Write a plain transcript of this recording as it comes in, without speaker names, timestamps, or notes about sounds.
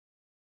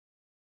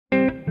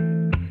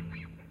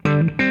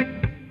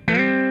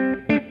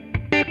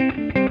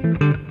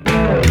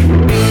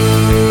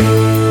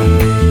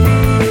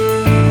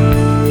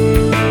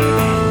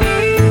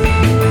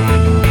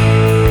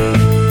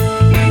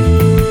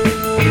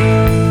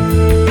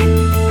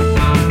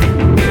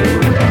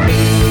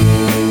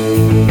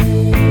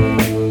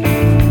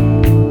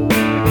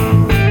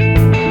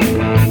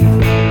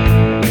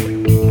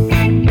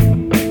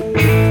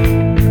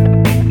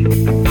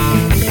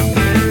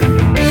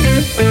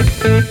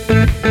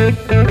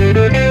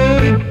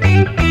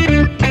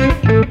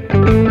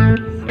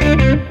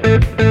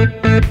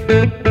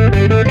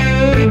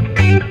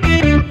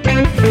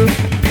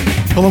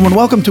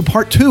welcome to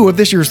part 2 of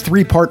this year's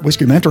 3-part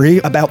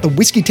Whiskymentary about the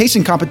whiskey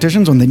tasting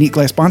competitions on the Neat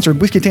Glass sponsored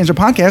Whiskey Tangent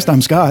podcast.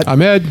 I'm Scott.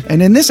 I'm Ed.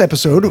 And in this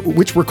episode,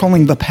 which we're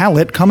calling The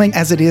Palate, coming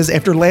as it is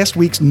after last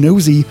week's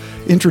nosy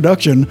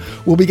introduction,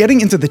 we'll be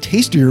getting into the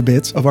tastier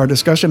bits of our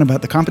discussion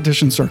about the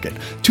competition circuit.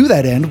 To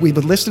that end, we've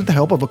enlisted the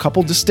help of a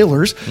couple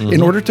distillers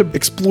in order to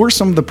explore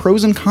some of the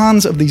pros and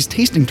cons of these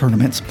tasting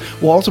tournaments.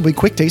 We'll also be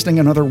quick tasting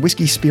another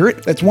whiskey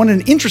spirit that's won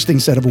an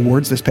interesting set of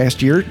awards this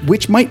past year,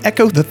 which might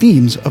echo the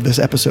themes of this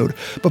episode.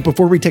 But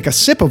before we take a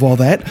sip of all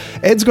that,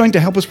 Ed's going to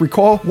help us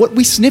recall what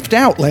we sniffed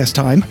out last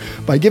time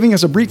by giving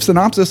us a brief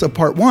synopsis of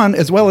part 1,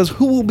 as well as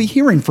who we'll be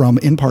hearing from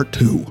in part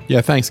 2.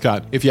 Yeah, thanks,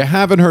 Scott. If you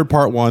haven't heard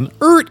part 1,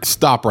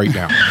 stop right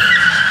now.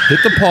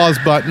 Hit the pause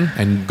button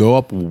and go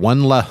up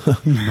one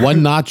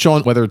notch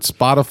on whether it's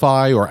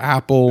Spotify or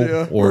Apple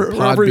or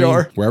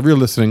Podbean, wherever you're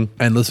listening,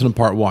 and listen to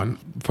part 1.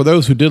 For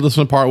those who did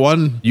listen to part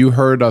 1, you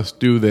heard us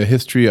do the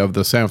history of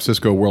the San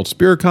Francisco World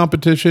Spirit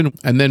Competition,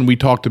 and then we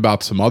talked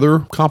about some other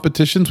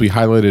competitions. We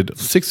highlighted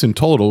 6 in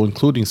total,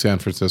 including San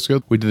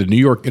Francisco. We did the New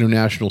York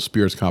International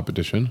Spirits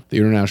Competition, the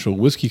International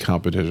Whiskey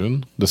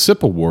Competition, the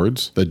SIP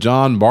Awards, the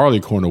John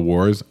Barleycorn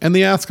Awards, and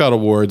the Ascot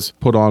Awards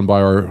put on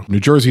by our New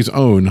Jersey's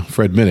own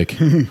Fred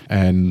Minnick,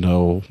 and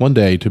one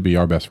day to be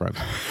our best friend.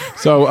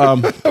 So I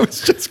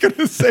was just going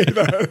to say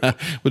that.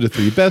 We're the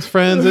 3 best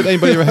friends that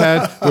anybody ever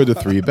had. We're the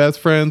 3 best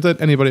friends that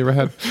anybody ever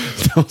had.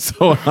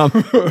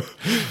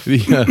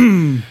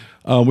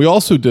 We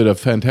also did a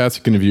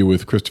fantastic interview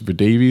with Christopher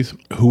Davies,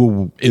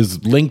 who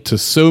is linked to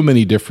so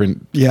many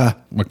different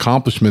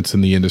accomplishments in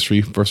the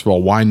industry. First of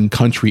all, Wine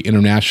Country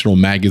International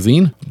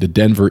Magazine, the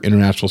Denver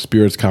International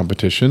Spirits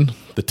Competition,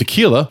 the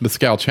Tequila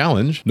Mezcal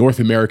Challenge, North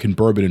American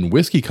Bourbon and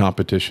Whiskey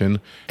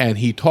Competition, and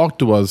he talked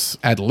to us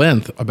at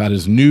length about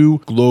his new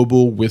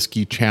Global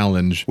Whiskey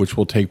Challenge, which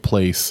will take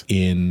place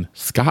in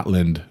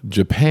Scotland,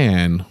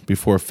 Japan,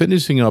 before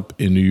finishing up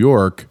in New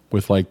York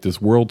with like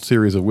this World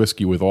Series of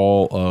whiskey with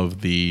all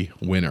of the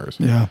winners.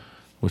 Yeah.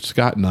 Which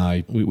Scott and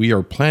I, we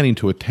are planning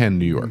to attend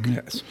New York.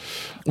 Yes.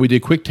 We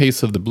did quick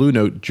tastes of the Blue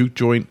Note Juke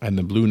Joint and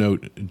the Blue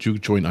Note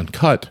Juke Joint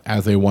Uncut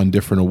as they won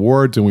different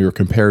awards, and we were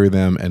comparing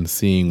them and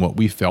seeing what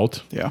we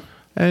felt. Yeah.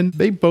 And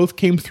they both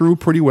came through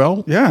pretty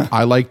well. Yeah.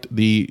 I liked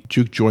the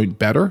Juke Joint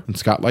better, and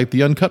Scott liked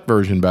the uncut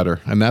version better.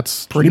 And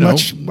that's pretty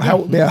much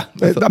how,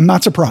 I'm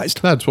not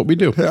surprised. That's what we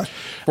do. Yeah.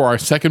 For our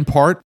second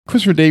part,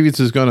 Christopher Davies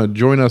is going to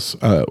join us.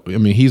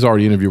 He's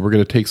already interviewed. We're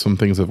going to take some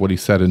things of what he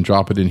said and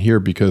drop it in here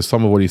because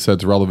some of what he said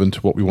is relevant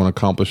to what we want to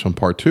accomplish on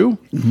part 2.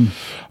 Mm-hmm.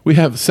 We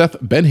have Seth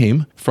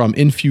Benham from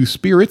Infused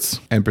Spirits,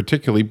 and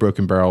particularly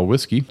Broken Barrel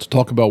Whiskey, to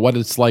talk about what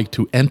it's like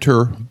to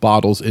enter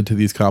bottles into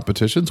these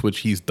competitions, which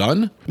he's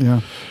done.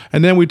 Yeah.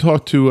 And then we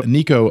talked to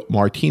Nico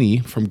Martini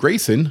from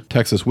Grayson,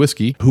 Texas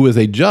Whiskey, who is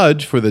a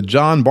judge for the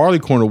John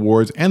Barleycorn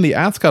Awards and the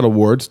Ascot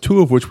Awards,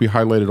 2 of which we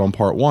highlighted on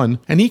part 1.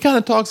 And he kind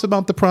of talks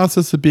about the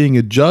process of being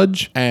a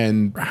judge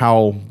and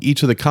how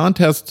each of the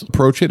contests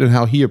approach it and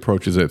how he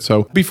approaches it.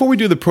 So before we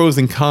do the pros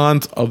and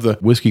cons of the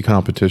whiskey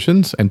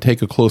competitions and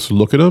take a closer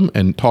look at them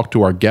and talk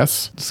to our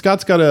guests,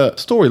 Scott's got a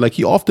story like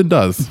he often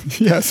does.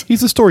 Yes.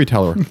 He's a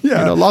storyteller.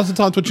 Yeah. Lots of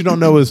times what you don't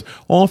know is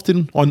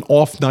often on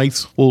off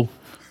nights we'll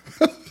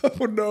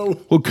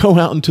go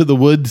out into the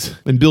woods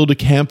and build a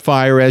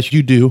campfire as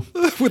you do.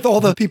 With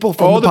all the people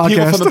from all the podcast.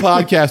 People from the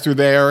podcast are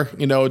there.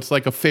 It's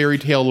like a fairy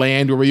tale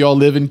land where we all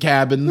live in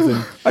cabins.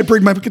 And I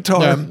bring my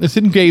guitar. It's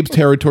in Gabe's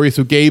territory,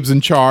 so Gabe's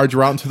in charge.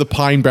 We're out into the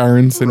Pine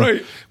Barrens,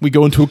 and we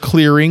go into a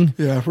clearing.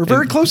 Yeah, we're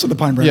very close to the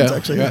Pine Barrens,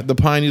 actually. Yeah, the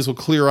Pineys will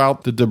clear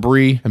out the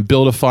debris and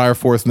build a fire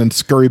for us and then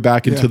scurry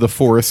back into the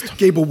forest.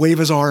 Gabe will wave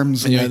his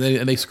arms. And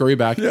they scurry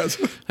back. Yes.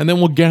 And then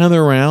we'll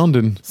gather around,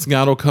 and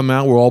Scott will come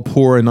out. We'll all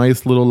pour a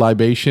nice little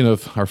libation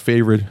of our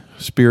favorite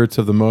spirits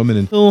of the moment,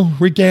 and he'll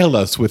regale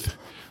us with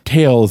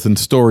tales and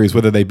stories,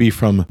 whether they be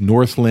from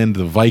Northland,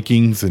 the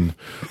Vikings,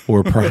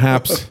 or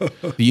perhaps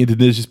the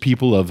indigenous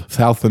people of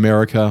South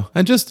America,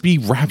 and just be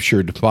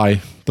raptured by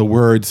the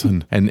words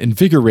and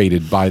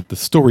invigorated by the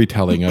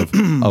storytelling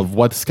of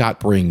what Scott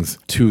brings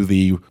to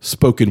the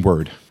spoken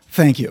word.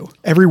 Thank you.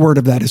 Every word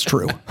of that is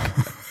true.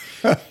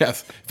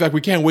 Yes. In fact,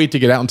 we can't wait to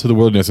get out into the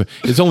wilderness.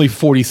 It's only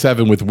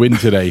 47 with wind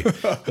today.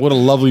 What a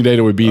lovely day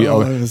it would be.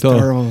 It's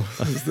terrible.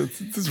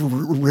 It's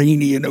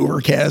rainy and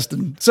overcast.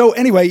 So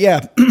anyway,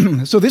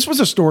 so this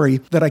was a story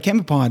that I came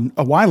upon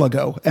a while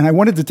ago, and I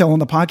wanted to tell on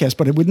the podcast,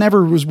 but it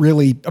never was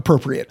really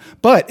appropriate.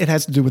 But it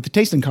has to do with the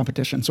tasting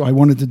competition, so I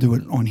wanted to do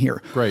it on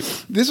here.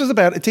 Great. This is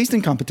about a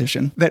tasting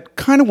competition that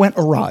kind of went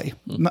awry,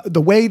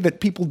 the way that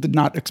people did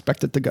not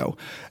expect it to go.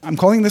 I'm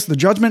calling this the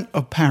Judgment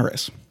of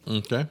Paris.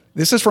 Okay.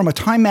 This is from a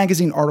Time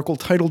magazine article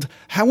titled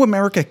How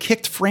America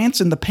Kicked France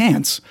in the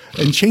Pants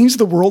and Changed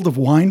the World of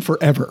Wine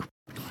Forever.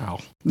 Wow.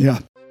 Yeah.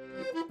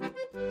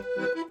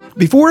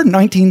 Before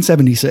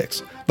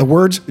 1976, the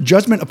words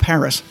Judgment of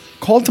Paris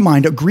called to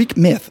mind a Greek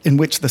myth in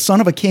which the son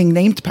of a king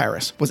named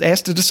Paris was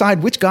asked to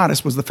decide which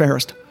goddess was the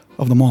fairest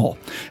of them all.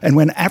 And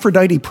when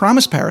Aphrodite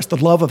promised Paris the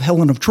love of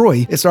Helen of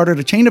Troy, it started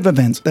a chain of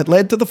events that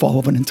led to the fall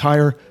of an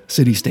entire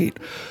city-state.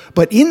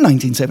 But in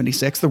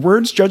 1976, the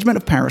words Judgment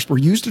of Paris were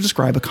used to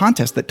describe a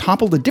contest that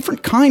toppled a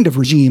different kind of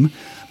regime,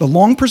 the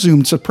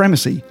long-presumed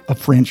supremacy of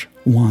French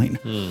wine.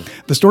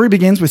 The story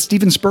begins with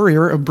Stephen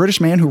Spurrier, a British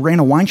man who ran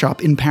a wine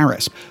shop in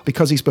Paris.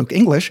 Because he spoke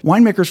English,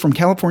 winemakers from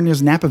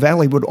California's Napa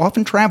Valley would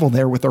often travel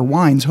there with their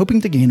wines,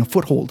 hoping to gain a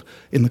foothold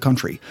in the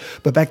country.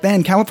 But back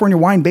then, California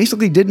wine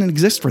basically didn't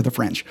exist for the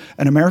French,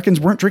 and Americans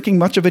weren't drinking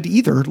much of it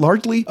either,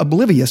 largely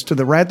oblivious to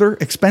the rather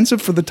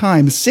expensive for the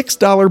time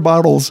 $6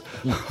 bottles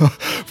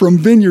from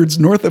vineyards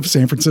north of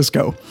San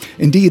Francisco.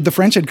 Indeed, the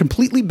French had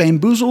completely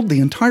bamboozled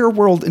the entire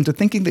world into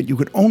thinking that you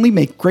could only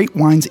make great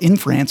wines in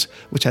France,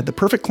 which had the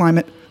perfect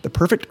climate, the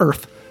perfect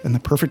earth, and the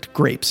perfect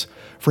grapes.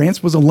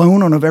 France was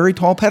alone on a very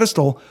tall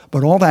pedestal,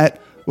 but all that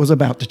was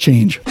about to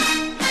change.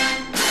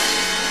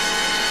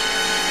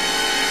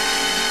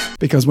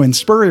 Because when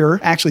Spurrier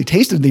actually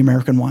tasted the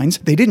American wines,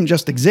 they didn't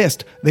just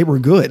exist, they were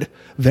good,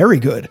 very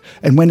good.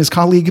 And when his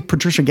colleague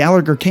Patricia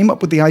Gallagher came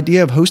up with the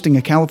idea of hosting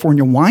a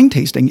California wine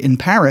tasting in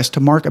Paris to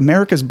mark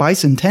America's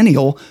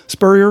bicentennial,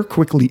 Spurrier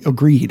quickly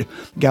agreed.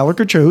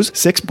 Gallagher chose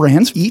 6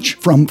 brands, each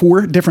from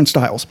 4 different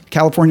styles: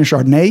 California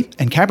Chardonnay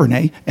and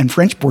Cabernet, and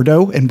French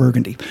Bordeaux and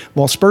Burgundy.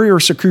 While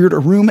Spurrier secured a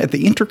room at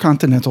the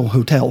Intercontinental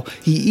Hotel,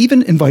 he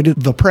even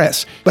invited the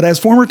press. But as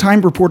former Time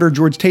reporter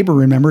George Tabor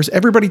remembers,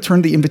 everybody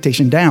turned the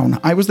invitation down.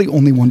 I was the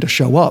only one to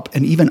show up,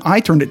 and even I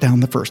turned it down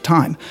the first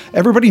time.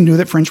 Everybody knew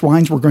that French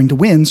wines were going to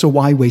win, so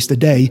why waste a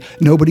day?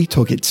 Nobody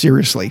took it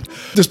seriously.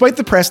 Despite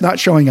the press not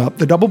showing up,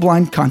 the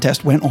double-blind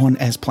contest went on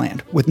as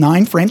planned, with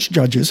 9 French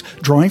judges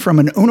drawing from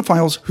an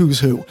onophile's who's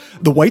who.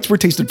 The whites were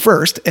tasted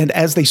first, and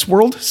as they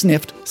swirled,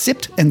 sniffed,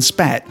 sipped, and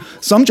spat,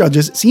 some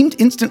judges seemed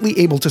instantly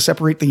able to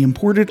separate the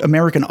imported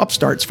American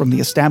upstarts from the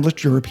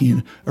established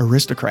European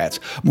aristocrats.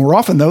 More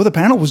often, though, the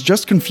panel was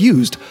just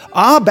confused.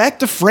 "Ah, back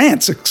to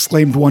France!"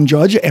 exclaimed one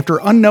judge after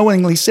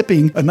unknowingly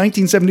sipping a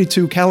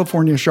 1972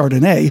 California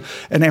Chardonnay,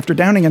 and after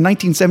downing a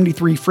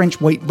 1973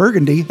 French white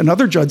Burgundy,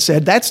 another judge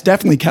said, "That's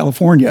definitely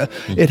California.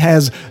 It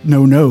has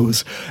no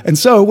nose." And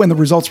so, when the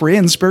results were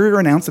in, Spurrier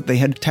announced that they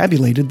had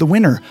tabulated the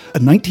winner, a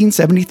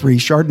 1973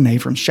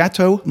 Chardonnay from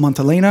Chateau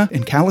Montelena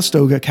in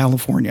Calistoga,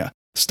 California.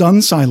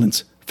 Stunned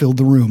silence filled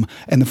the room,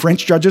 and the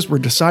French judges were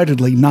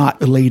decidedly not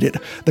elated.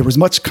 There was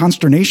much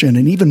consternation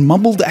and even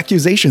mumbled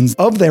accusations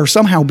of there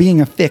somehow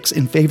being a fix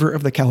in favor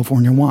of the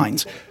California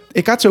wines.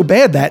 It got so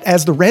bad that,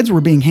 as the reds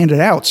were being handed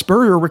out,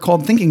 Spurrier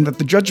recalled thinking that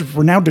the judges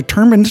were now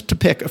determined to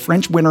pick a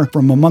French winner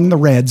from among the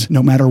reds,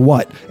 no matter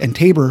what, and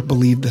Tabor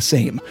believed the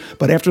same.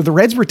 But after the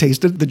reds were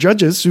tasted, the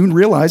judges soon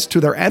realized, to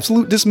their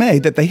absolute dismay,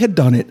 that they had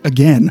done it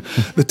again.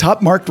 The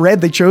top marked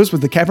red they chose was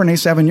the Cabernet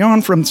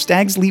Sauvignon from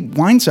Stag's Leap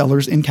Wine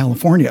Cellars in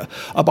California,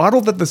 a bottle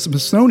that the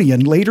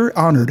Smithsonian later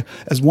honored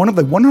as one of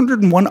the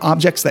 101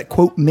 objects that,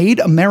 quote, made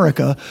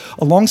America,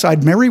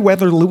 alongside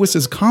Meriwether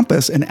Lewis's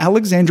compass and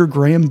Alexander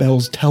Graham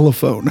Bell's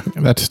telephone.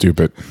 That's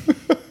stupid.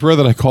 It's rare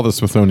that I call the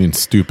Smithsonian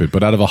stupid,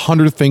 but out of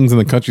 100 things in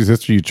the country's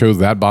history, you chose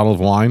that bottle of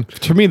wine.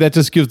 To me, that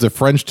just gives the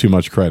French too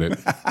much credit.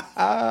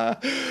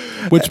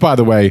 Which, by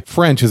the way,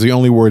 French is the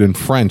only word in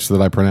French that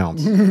I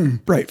pronounce.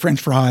 Right, French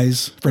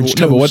fries, French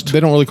toast. No, but they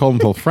don't really call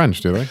themselves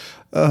French, do they?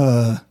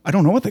 I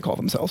don't know what they call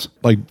themselves.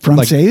 Like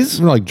Français?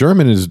 Like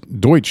German is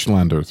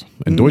Deutschlanders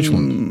in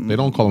Deutschland. They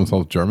don't call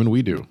themselves German.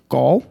 We do.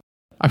 Gaul?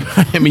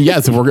 I mean,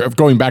 yes, if we're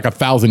going back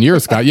 1,000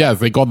 years, Scott, yes,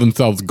 they call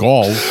themselves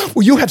Gauls.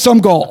 Well, you have some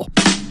gall.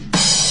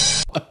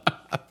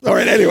 All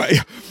right, anyway.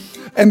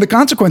 And the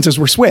consequences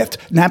were swift.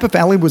 Napa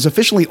Valley was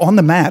officially on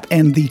the map,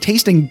 and the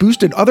tasting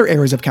boosted other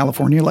areas of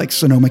California like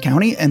Sonoma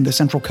County and the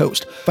Central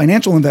Coast.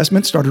 Financial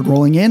investments started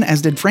rolling in,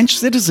 as did French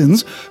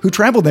citizens who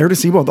traveled there to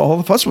see what all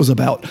the fuss was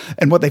about.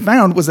 And what they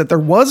found was that there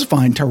was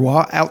fine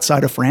terroir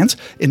outside of France.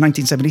 In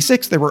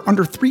 1976, there were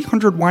under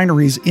 300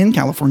 wineries in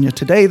California.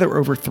 Today, there are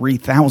over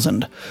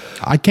 3,000.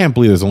 I can't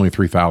believe there's only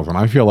 3,000.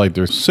 I feel like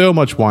there's so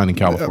much wine in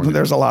California.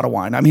 There's a lot of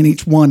wine. I mean,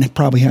 each one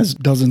probably has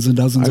dozens and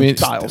dozens of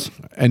styles.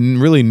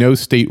 And really, no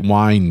state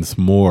wines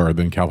more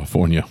than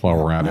California while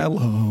we're at it.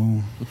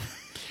 Hello.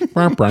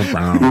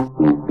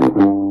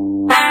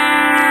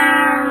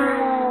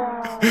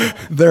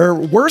 There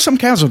were some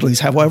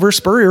casualties, however.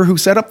 Spurrier, who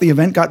set up the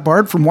event, got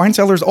barred from wine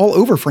cellars all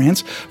over France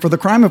for the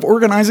crime of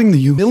organizing the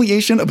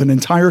humiliation of an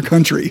entire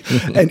country.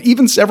 And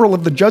even several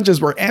of the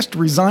judges were asked to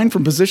resign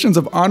from positions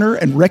of honor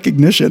and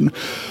recognition.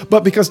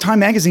 But because Time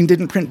magazine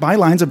didn't print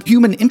bylines of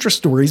human interest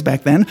stories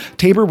back then,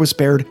 Tabor was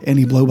spared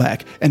any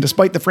blowback. And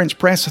despite the French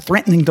press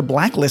threatening to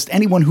blacklist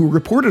anyone who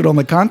reported on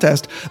the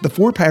contest, the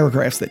 4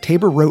 paragraphs that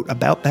Tabor wrote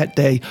about that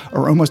day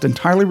are almost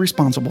entirely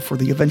responsible for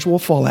the eventual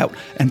fallout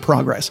and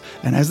progress.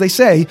 And as they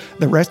say,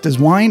 the rest is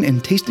wine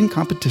and tasting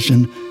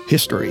competition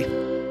history.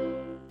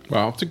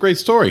 Wow, it's a great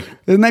story.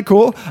 Isn't that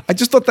cool? I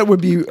just thought that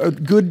would be a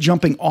good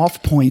jumping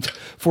off point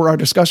for our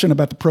discussion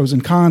about the pros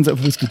and cons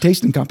of whiskey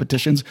tasting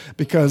competitions,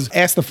 because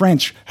ask the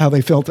French how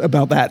they felt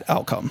about that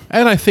outcome.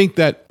 And I think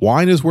that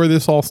wine is where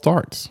this all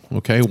starts.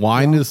 Okay.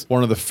 Wine is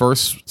one of the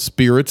first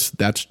spirits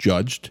that's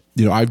judged.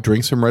 You know, I've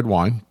drank some red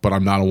wine, but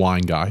I'm not a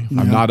wine guy.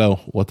 No. I'm not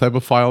what type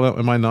of file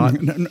am I not?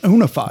 An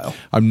oenophile.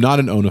 I'm not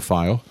an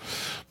oenophile.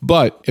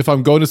 But if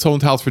I'm going to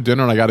someone's house for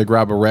dinner and I got to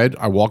grab a red,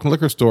 I walk in the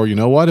liquor store. You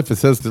know what? If it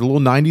says the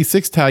little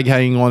 96 tag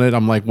hanging on it,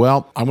 I'm like,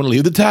 well, I'm going to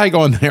leave the tag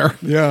on there.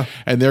 Yeah.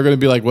 And they're going to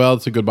be like, well,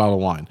 it's a good bottle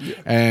of wine. Yeah.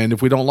 And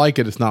if we don't like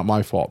it, it's not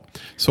my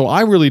fault. So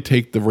I really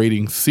take the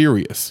rating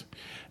serious.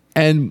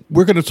 And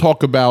we're going to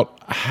talk about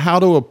how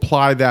to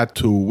apply that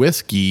to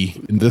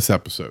whiskey in this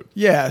episode.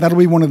 Yeah, that'll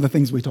be one of the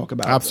things we talk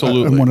about.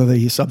 Absolutely. In one of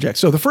the subjects.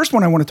 So the first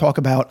one I want to talk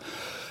about,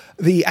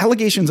 the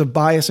allegations of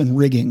bias and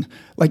rigging.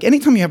 Like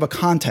anytime you have a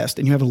contest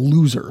and you have a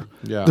loser,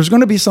 there's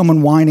going to be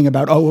someone whining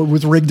about, oh, it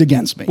was rigged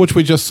against me. Which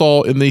we just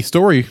saw in the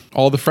story.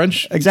 All the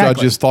French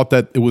judges thought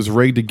that it was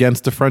rigged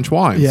against the French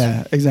wines.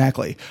 Yeah,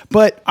 exactly.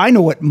 But I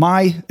know what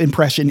my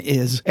impression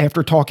is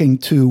after talking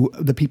to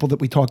the people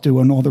that we talked to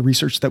and all the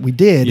research that we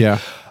did. Yeah.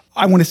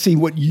 I want to see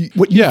what you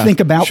think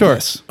about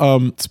this.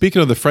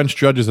 Speaking of the French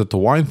judges at the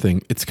wine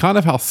thing, it's kind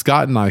of how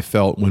Scott and I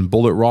felt when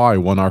Bulleit Rye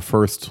won our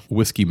first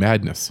Whiskey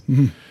Madness.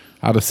 Mm-hmm.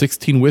 Out of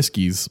 16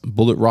 whiskeys,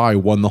 Bulleit Rye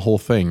won the whole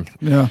thing.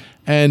 Yeah.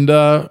 And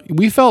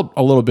we felt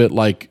a little bit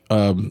like,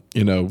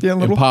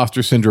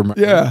 imposter syndrome.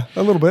 Yeah,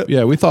 a little bit.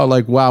 Yeah, we thought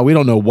like, wow, we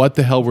don't know what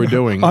the hell we're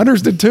doing.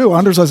 Anders did too.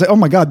 Anders was like, oh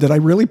my God, did I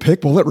really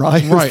pick Bulleit Rye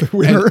as the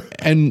winner?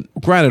 And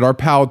granted, our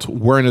palates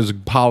weren't as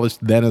polished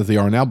then as they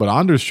are now, but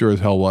Anders sure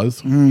as hell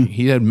was.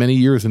 He had many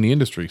years in the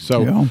industry.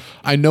 So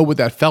I know what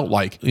that felt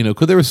like,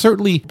 because there were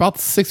certainly about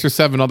 6 or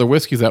 7 other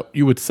whiskeys that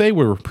you would say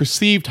were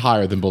perceived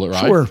higher than Bulleit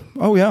Rye. Sure.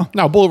 Oh, yeah.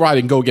 Now, Bulleit Rye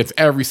didn't go against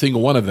every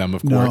single one of them,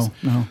 of course.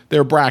 No.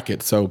 They're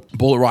brackets, so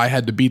Bulleit Rye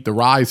had to beat the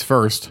Ryes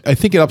first. I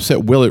think it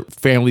upset Willett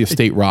Family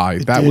Estate Rye.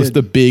 That was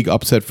the big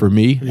upset for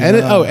me.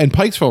 Yeah. And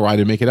Pikesville Rye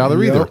didn't make it out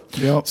there either.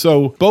 Yep.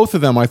 So both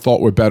of them I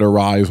thought were better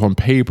ryes on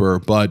paper,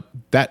 but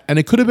and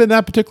it could have been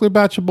that particular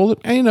batch of Bulleit.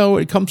 And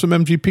it comes from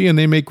MGP and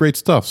they make great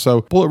stuff.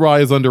 So Bulleit Rye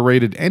is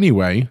underrated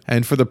anyway.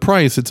 And for the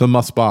price, it's a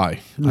must buy.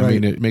 Right. I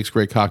mean, it makes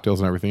great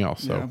cocktails and everything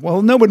else. So. Yeah.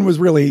 Well, no one was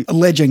really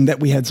alleging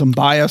that we had some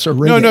bias or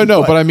rigging.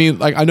 No. But I mean,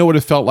 like, I know what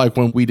it felt like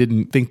when we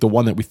didn't think the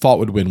one that we thought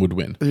would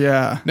win.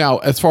 Yeah. Now,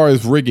 as far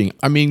as rigging,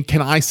 I mean,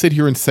 can I sit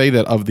here and say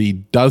that of the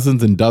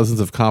dozens and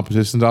dozens of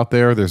competitions out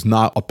there, there's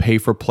not a pay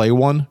for play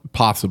one?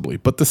 Possibly.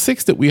 But the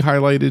 6 that we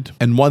highlighted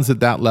and ones at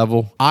that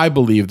level, I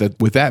believe that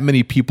with that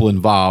many people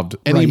involved,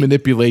 any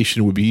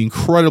manipulation would be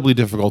incredibly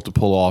difficult to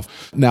pull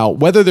off. Now,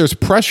 whether there's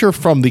pressure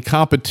from the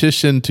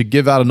competition to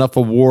give out enough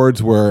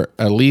awards where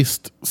at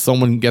least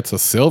someone gets a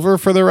silver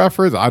for their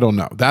efforts, I don't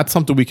know. That's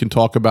something we can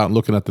talk about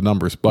looking at the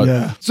numbers.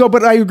 But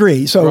but I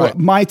agree. So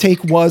my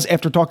take was,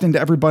 after talking to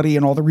everybody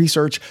and all the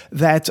research,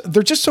 that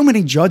there's just so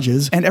many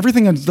judges and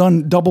everything is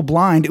done double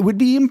blind. It would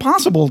be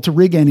impossible to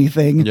rig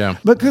anything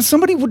because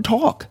somebody would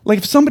talk. Like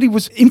if somebody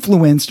was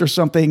influenced or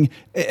something,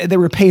 they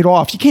were paid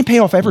off. You can't pay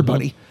off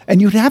everybody. Mm-hmm.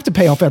 And you'd have to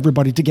pay off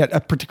everybody to get a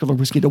particular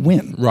whiskey to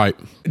win. Right.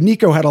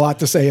 Nico had a lot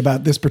to say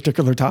about this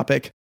particular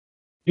topic.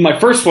 My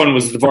first one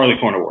was the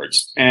Barleycorn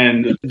Awards.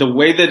 And the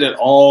way that it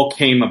all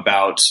came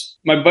about,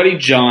 my buddy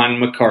John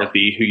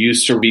McCarthy, who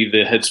used to be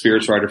the head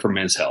spirits writer for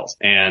Men's Health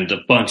and a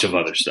bunch of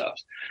other stuff.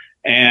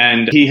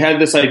 And he had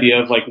this idea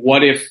of like,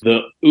 what if the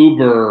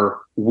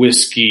Uber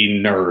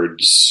whiskey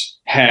nerds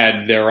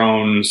had their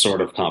own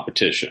sort of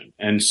competition?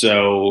 And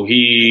so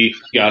he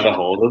got a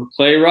hold of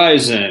Clay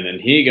Risen,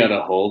 and he got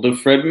a hold of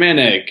Fred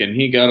Minnick, and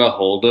he got a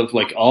hold of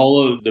like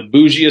all of the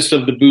bougiest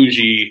of the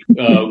bougie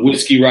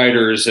whiskey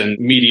writers and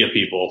media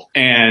people,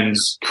 and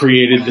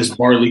created this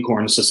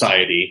Barleycorn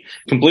Society,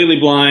 completely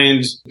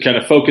blind, kind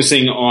of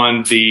focusing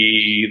on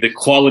the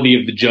quality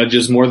of the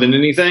judges more than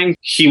anything.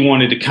 He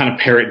wanted to kind of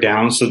pare it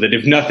down so that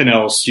if nothing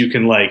else, you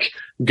can like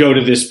go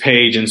to this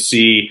page and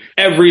see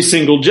every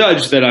single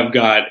judge that I've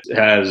got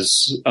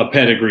has a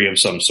pedigree of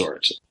some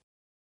sort.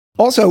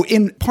 Also,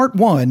 in part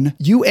 1,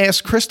 you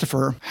asked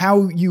Christopher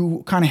how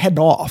you kind of head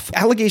off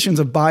allegations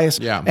of bias.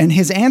 Yeah. And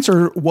his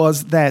answer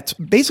was that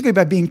basically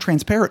by being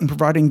transparent and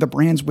providing the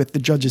brands with the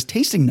judges'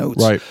 tasting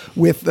notes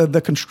with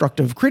the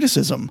constructive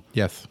criticism.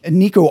 Yes. And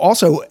Nico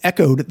also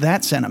echoed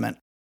that sentiment.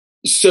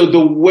 So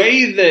the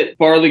way that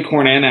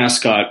Barleycorn and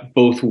Ascot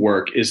both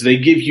work is they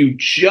give you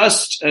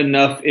just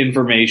enough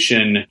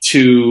information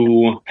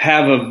to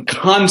have a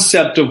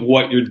concept of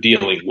what you're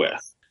dealing with.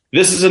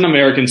 This is an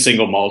American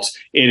single malt.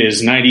 It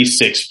is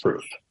 96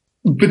 proof.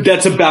 But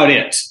that's about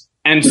it.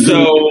 And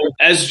so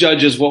as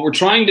judges, what we're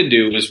trying to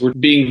do is we're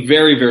being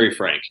very, very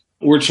frank.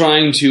 We're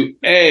trying to,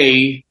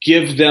 A,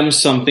 give them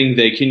something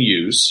they can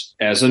use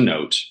as a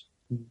note.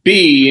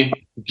 B,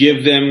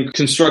 give them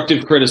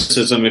constructive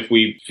criticism if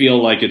we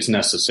feel like it's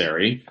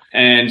necessary,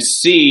 and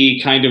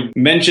C, kind of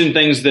mention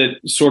things that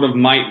sort of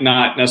might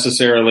not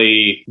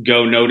necessarily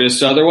go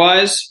noticed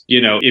otherwise.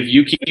 You know, if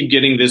you keep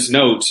getting this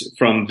note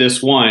from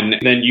this one,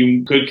 then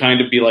you could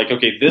kind of be like,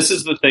 okay, this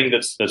is the thing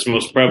that's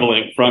most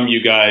prevalent from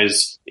you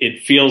guys.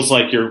 It feels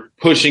like you're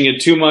pushing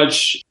it too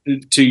much.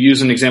 To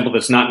use an example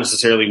that's not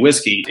necessarily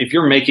whiskey, if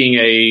you're making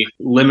a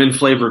lemon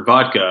flavored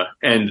vodka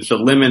and the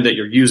lemon that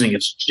you're using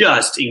is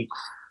just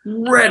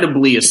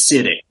incredibly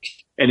acidic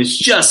and it's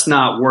just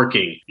not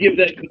working, give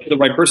that to the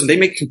right person, they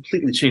may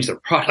completely change their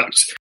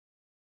product.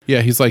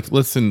 Yeah, he's like,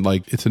 listen,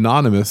 like, it's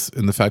anonymous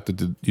in the fact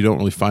that you don't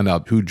really find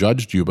out who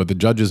judged you, but the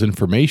judge's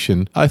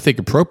information, I think,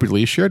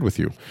 appropriately is shared with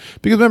you.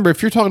 Because remember,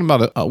 if you're talking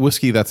about a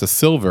whiskey that's a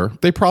silver,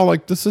 they probably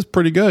like, this is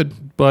pretty good,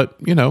 but,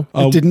 you know.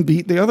 It didn't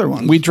beat the other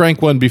one. We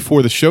drank one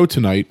before the show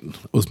tonight.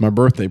 It was my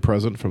birthday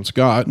present from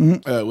Scott.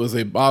 It was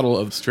a bottle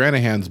of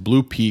Stranahan's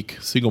Blue Peak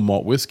single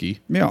malt whiskey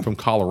from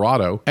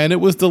Colorado, and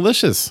it was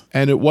delicious.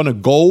 And it won a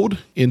gold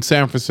in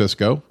San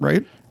Francisco.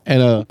 Right.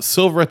 And a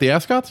silver at the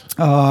Ascot?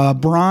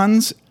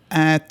 Bronze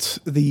at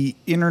the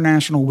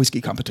International Whiskey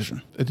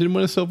Competition. It didn't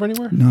win a silver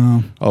anywhere?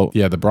 No. Oh,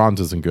 yeah, the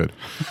bronze isn't good.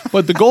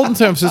 But the gold in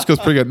San Francisco is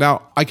pretty good.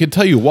 Now, I can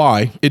tell you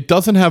why. It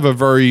doesn't have a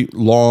very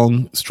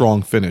long,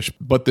 strong finish,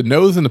 but the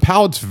nose and the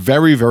palate's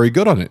very, very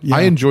good on it. Yeah.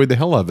 I enjoyed the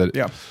hell out of it.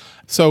 Yeah.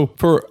 So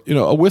for, you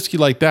know, a whiskey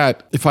like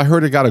that, if I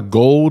heard it got a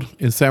gold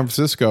in San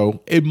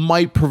Francisco, it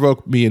might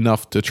provoke me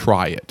enough to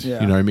try it. Yeah.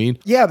 You know what I mean?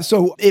 Yeah.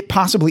 So it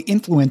possibly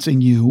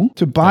influencing you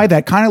to buy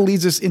that kind of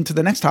leads us into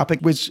the next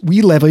topic, which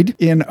we levied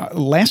in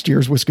last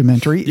year's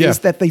Whiskomentary, is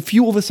that they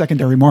fuel the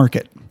secondary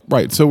market.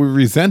 Right. So we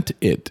resent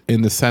it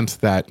in the sense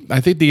that I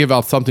think they gave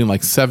out something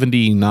like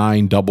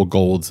 79 double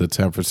golds at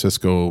San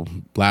Francisco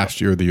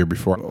last year or the year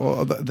before.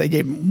 Well, they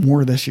gave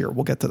more this year.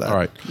 We'll get to that. All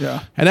right.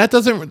 Yeah. And that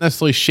doesn't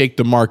necessarily shake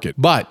the market.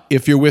 But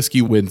if your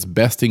whiskey wins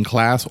best in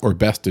class or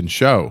best in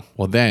show,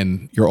 well,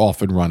 then you're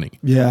off and running.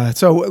 Yeah.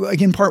 So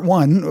again, part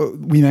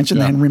one, we mentioned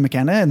the Henry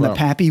McKenna and the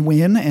Pappy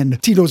win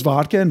and Tito's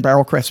Vodka and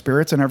Barrel Craft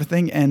Spirits and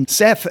everything. And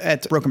Seth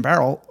at Broken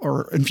Barrel,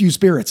 or Infused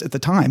Spirits at the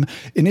time,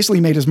 initially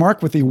made his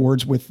mark with the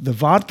awards with the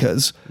vodkas.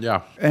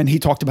 Yeah. And he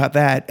talked about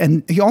that.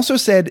 And he also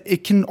said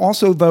it can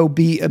also, though,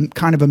 be a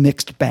kind of a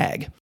mixed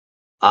bag.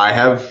 I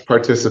have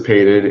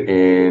participated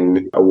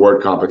in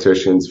award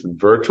competitions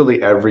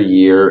virtually every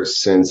year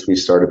since we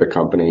started the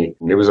company.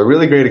 It was a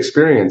really great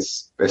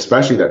experience,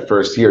 especially that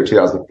first year,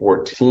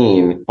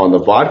 2014. On the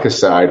vodka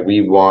side,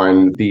 we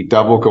won the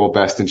double gold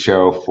best in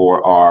show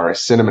for our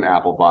cinnamon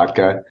apple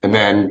vodka. And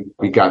then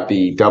we got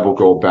the double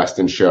gold best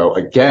in show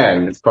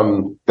again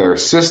from their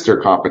sister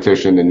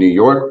competition, the New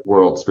York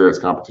World Spirits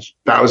Competition.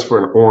 That was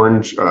for an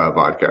orange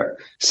vodka.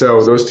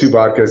 So those two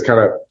vodkas kind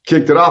of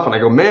kicked it off, and I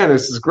go, man,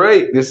 this is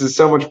great. This is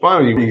so much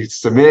fun. You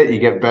submit, you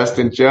get best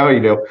in show,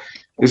 you know,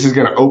 this is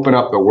going to open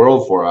up the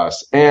world for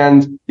us.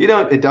 And, you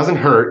know, it doesn't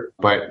hurt,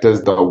 but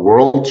does the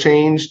world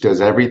change? Does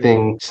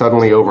everything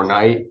suddenly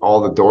overnight,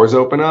 all the doors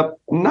open up?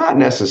 Not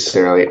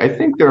necessarily. I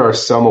think there are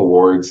some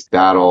awards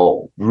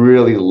that'll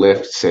really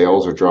lift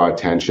sales or draw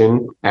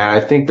attention. And I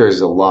think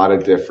there's a lot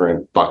of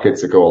different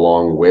buckets that go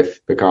along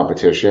with the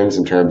competitions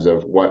in terms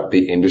of what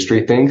the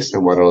industry thinks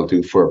and what it'll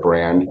do for a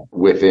brand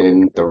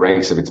within the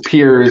ranks of its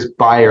peers,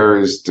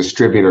 buyers,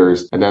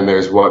 distributors. And then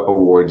there's what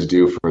awards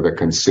do for the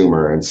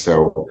consumer. And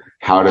so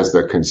how does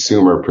the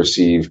consumer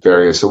perceive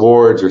various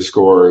awards or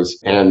scores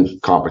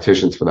and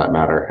competitions for that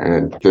matter?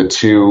 And the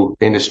two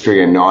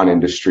industry and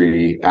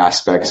non-industry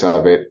aspects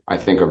of it, I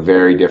think, are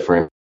very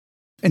different.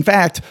 In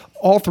fact,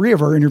 all three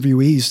of our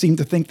interviewees seem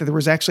to think that there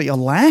was actually a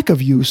lack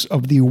of use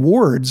of the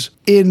awards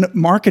in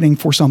marketing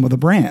for some of the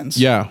brands.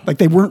 Yeah. Like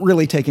they weren't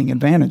really taking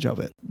advantage of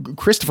it.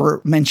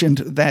 Christopher mentioned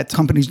that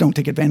companies don't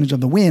take advantage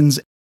of the wins.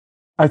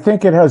 I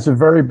think it has a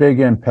very big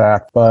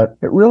impact, but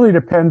it really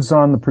depends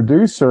on the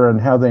producer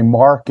and how they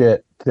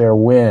market their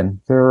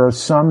win. There are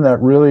some that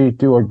really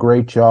do a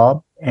great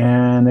job,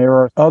 and there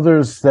are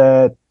others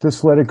that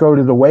just let it go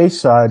to the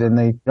wayside and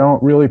they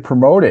don't really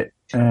promote it.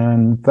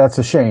 And that's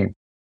a shame.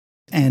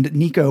 And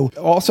Nico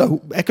also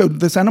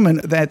echoed the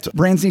sentiment that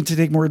brands need to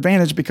take more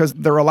advantage because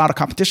there are a lot of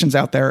competitions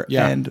out there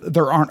and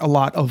there aren't a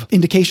lot of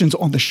indications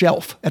on the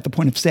shelf at the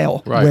point of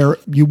sale where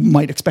you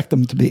might expect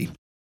them to be.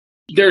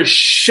 There's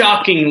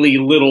shockingly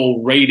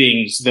little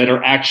ratings that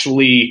are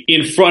actually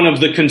in front of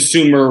the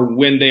consumer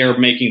when they are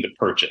making the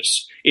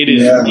purchase. It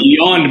is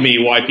beyond me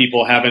why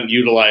people haven't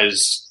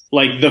utilized,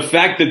 like, the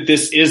fact that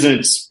this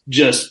isn't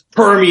just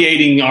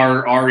permeating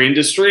our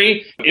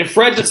industry. If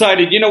Fred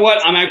decided, you know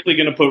what, I'm actually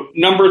going to put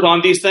numbers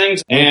on these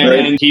things,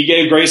 and he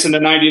gave Grayson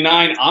the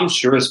 99, I'm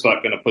sure as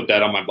fuck going to put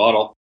that on my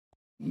bottle.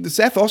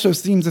 Seth also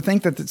seems to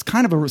think that it's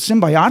kind of a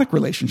symbiotic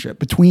relationship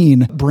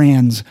between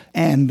brands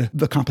and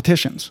the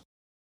competitions.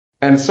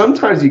 And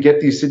sometimes you get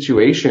these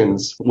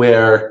situations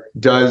where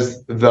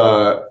does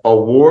the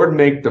award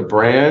make the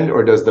brand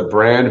or does the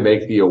brand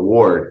make the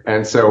award?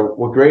 And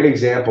so a great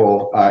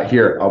example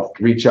here, I'll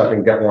reach up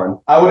and get one.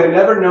 I would have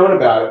never known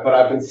about it, but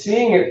I've been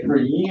seeing it for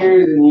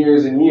years and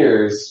years and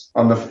years.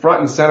 On the front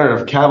and center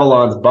of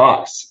Cavalon's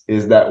box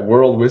is that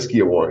World Whiskey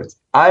Awards.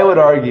 I would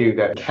argue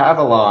that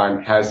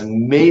Cavalon has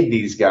made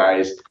these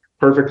guys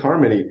perfect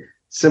harmony.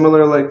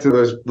 Similar like to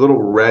those little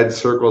red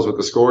circles with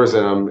the scores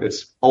in them,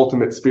 it's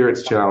Ultimate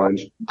Spirits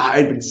Challenge.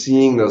 I'd been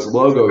seeing those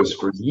logos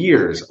for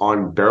years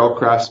on Barrel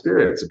Craft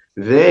Spirits.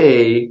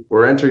 They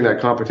were entering that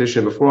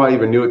competition before I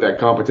even knew what that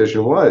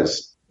competition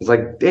was. It's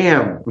like,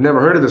 damn, I've never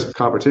heard of this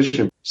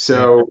competition.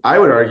 So I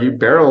would argue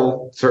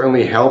Barrel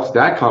certainly helped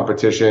that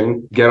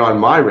competition get on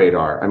my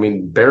radar. I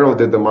mean, Barrel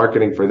did the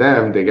marketing for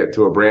them to get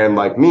to a brand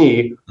like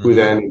me, who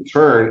then in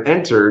turn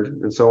entered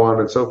and so on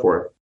and so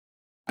forth.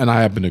 And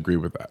I happen to agree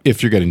with that.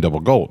 If you're getting double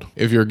gold,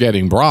 if you're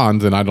getting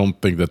bronze, then I don't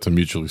think that's a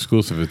mutually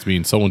exclusive. It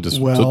means someone just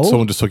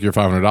took your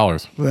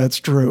 $500. That's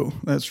true.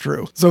 That's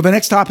true. So the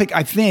next topic,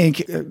 I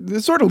think,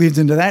 this sort of leads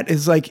into that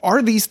is like,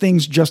 are these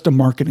things just a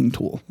marketing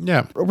tool?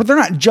 Yeah. But they're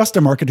not just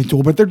a marketing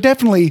tool, but they're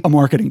definitely a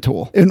marketing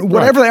tool, and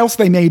whatever else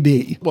they may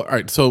be. Well, all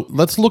right. So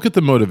let's look at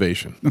the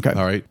motivation. Okay.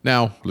 All right.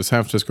 Now, the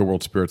San Francisco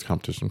World Spirits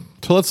Competition.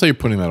 So let's say you're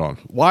putting that on.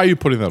 Why are you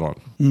putting that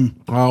on?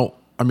 Well,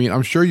 I mean,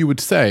 I'm sure you would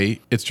say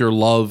it's your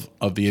love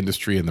of the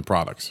industry and the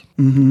products.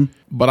 Mm-hmm.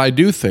 But I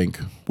do think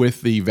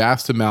with the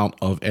vast amount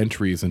of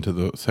entries into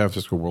the San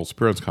Francisco World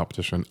Spirits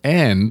Competition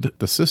and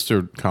the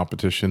sister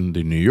competition,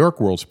 the New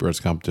York World Spirits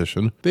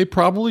Competition, they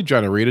probably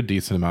generate a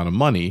decent amount of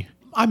money.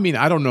 I mean,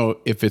 I don't know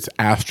if it's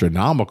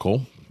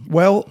astronomical.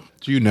 Well,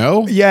 do you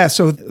know? Yeah,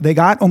 so they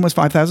got almost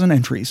 5,000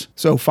 entries.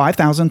 So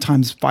 5,000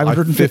 times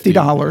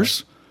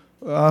 $550.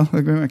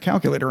 They're going to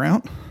calculator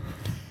out.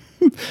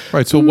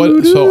 Right. So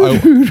what?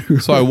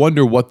 So I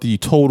wonder what the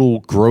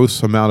total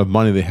gross amount of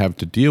money they have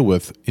to deal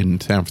with in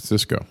San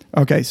Francisco.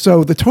 Okay.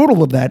 So the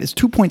total of that is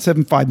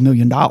 $2.75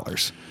 million.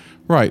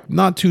 Right.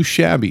 Not too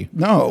shabby.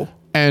 No.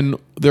 And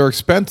their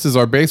expenses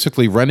are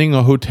basically renting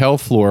a hotel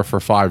floor for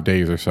 5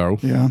 days or so.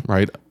 Yeah.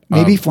 Right.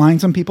 Maybe flying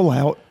some people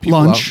out.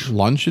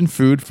 Lunch and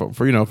food for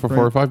 4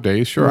 or 5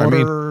 days. Sure.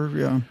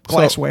 Water,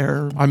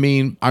 glassware. So, I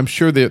mean, I'm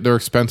sure that their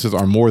expenses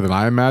are more than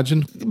I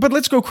imagined. But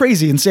let's go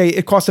crazy and say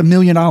it costs $1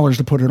 million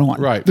to put it on.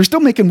 Right. They're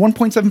still making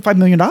 $1.75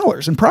 million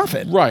in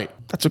profit. Right.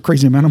 That's a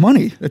crazy amount of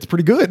money. It's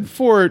pretty good.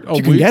 For a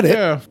you can get it.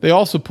 Yeah. They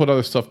also put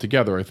other stuff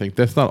together, I think.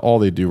 That's not all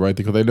they do, right?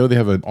 Because I know they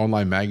have an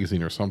online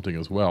magazine or something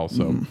as well.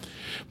 So,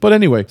 But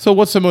anyway, so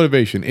what's the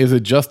motivation? Is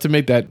it just to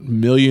make that $1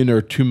 million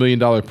or $2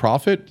 million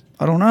profit?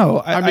 I don't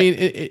know. I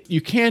mean,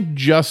 you can't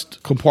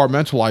just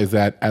compartmentalize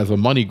that as a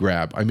money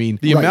grab. I mean,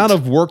 the amount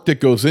of work that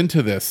goes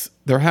into this,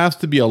 there has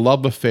to be a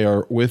love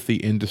affair with the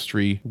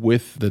industry,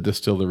 with the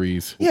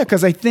distilleries. Yeah,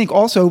 because I think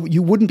also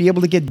you wouldn't be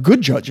able to get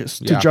good judges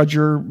to judge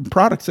your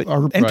products that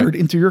are entered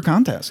into your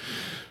contest.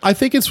 I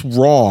think it's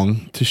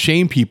wrong to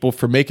shame people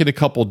for making a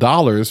couple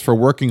dollars for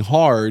working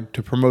hard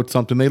to promote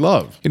something they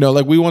love. You know,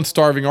 like we want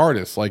starving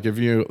artists. Like if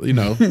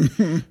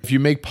if you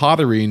make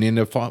pottery and they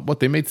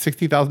made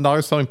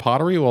 $60,000 selling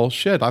pottery. Well,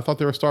 shit, I thought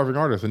they were starving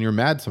artists, and you're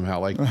mad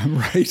somehow. Like,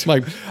 right?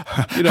 Like,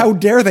 how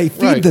dare they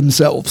feed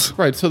themselves?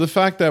 Right. So the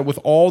fact that with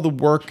all the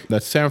work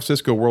that San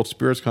Francisco World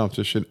Spirits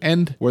Competition,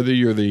 and whether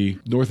you're the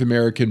North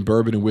American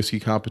Bourbon and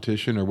Whiskey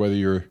Competition, or whether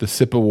you're the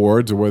SIP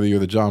Awards, or whether you're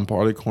the John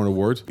Barleycorn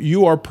Awards,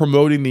 you are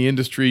promoting the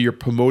industry. You're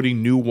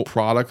promoting new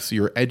products.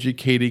 You're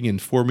educating,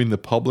 informing the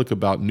public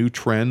about new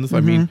trends. I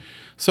mean,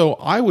 so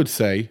I would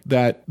say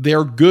that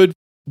they're good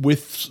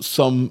with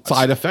some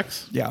side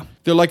effects. Yeah.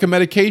 They're like a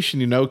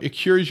medication, it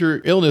cures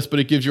your illness, but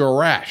it gives you a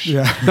rash.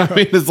 Yeah. I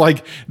mean, it's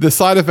like the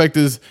side effect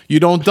is you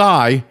don't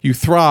die, you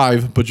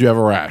thrive, but you have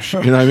a rash.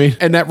 You know what I mean?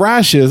 And that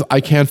rash is,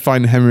 I can't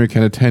find Henry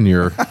McKenna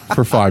tenure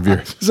for 5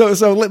 years.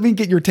 So let me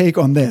get your take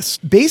on this.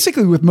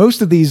 Basically, with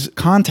most of these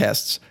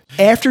contests,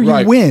 after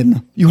you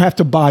win, you have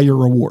to buy your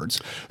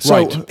rewards.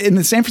 So in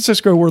the San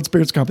Francisco World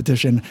Spirits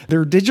Competition,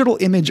 their digital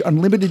image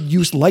unlimited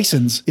use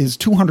license is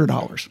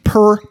 $200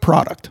 per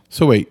product.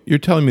 So wait, you're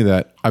telling me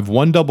that I've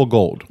won double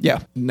gold. Yeah.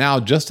 Now,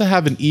 just to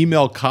have an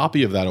email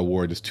copy of that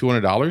award is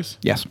 $200?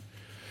 Yes.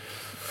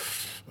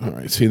 All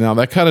right. See, now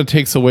that kind of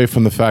takes away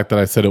from the fact that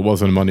I said it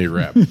wasn't a money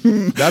grab.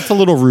 That's a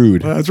little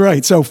rude. That's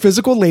right. So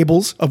physical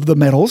labels of the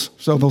medals.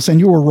 So they'll send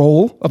you a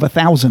roll of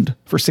 1,000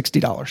 for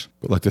 $60.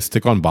 Like to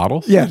stick on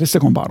bottles? Yeah, to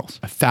stick on bottles.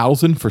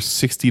 1,000 for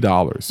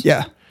 $60.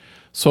 Yeah.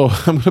 So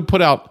I'm going to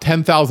put out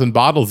 10,000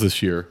 bottles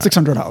this year.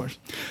 $600.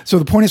 So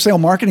the point of sale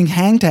marketing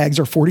hang tags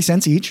are 40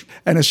 cents each.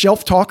 And a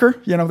shelf talker,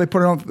 they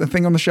put it on the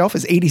thing on the shelf,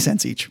 is 80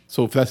 cents each.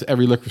 So if that's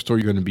every liquor store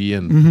you're going to be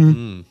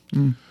in.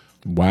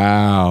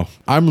 Wow.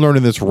 I'm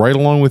learning this right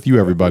along with you,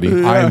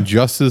 everybody. I am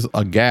just as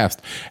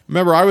aghast.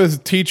 Remember, I was a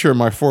teacher in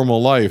my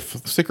formal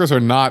life. Stickers are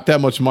not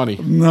that much money.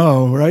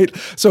 No, right?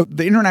 So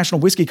the International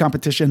Whiskey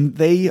Competition,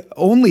 they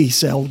only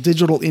sell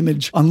digital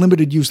image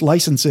unlimited use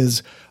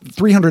licenses,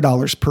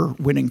 $300 per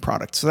winning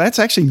product. So that's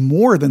actually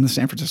more than the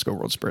San Francisco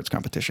World Spirits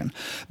Competition.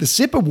 The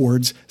SIP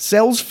Awards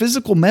sells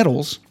physical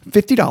medals,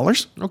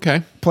 $50.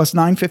 Okay. Plus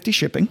 $9.50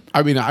 shipping.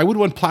 I mean, I would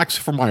want plaques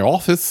for my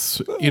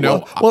office, you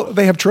know. Well,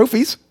 they have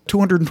trophies,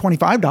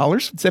 $225,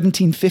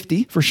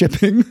 $17.50 for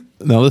shipping.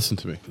 Now listen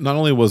to me. Not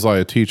only was I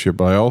a teacher,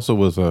 but I also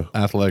was an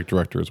athletic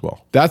director as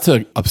well. That's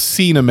an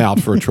obscene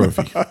amount for a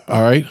trophy.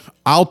 All right.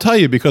 I'll tell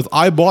you, because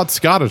I bought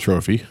Scott a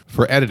trophy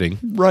for editing.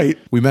 Right.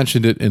 We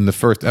mentioned it in the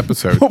first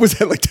episode. What was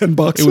that, like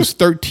 $10? It was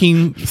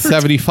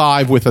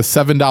 $13.75 with a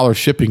 $7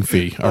 shipping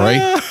fee. All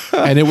right.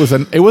 And it was a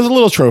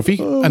little trophy.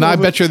 And I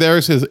bet you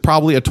theirs is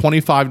probably a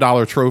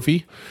 $25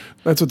 trophy.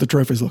 That's what the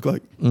trophies look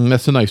like.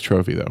 That's a nice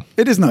trophy, though.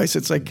 It is nice.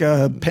 It's like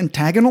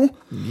pentagonal.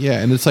 Yeah,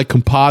 and it's like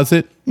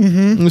composite.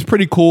 Mm-hmm. It's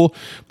pretty cool.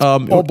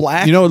 All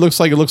black. You know, it looks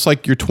like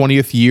your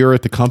 20th year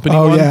at the company.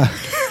 Oh, one. yeah.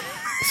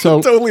 So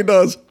it totally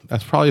does.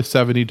 That's probably a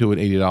 $70 to an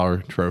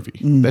 $80 trophy.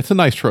 That's a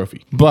nice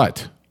trophy,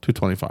 but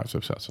 $225 is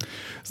excessive.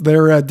 So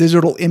their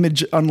digital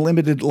image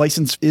unlimited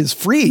license is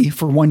free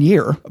for 1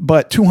 year,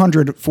 but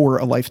 $200 for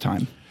a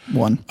lifetime.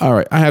 One. All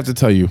right. I have to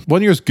tell you,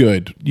 1 year is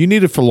good. You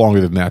need it for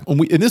longer than that. And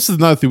this is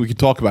another thing we can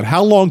talk about.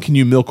 How long can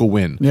you milk a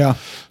win? Yeah.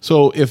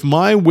 So if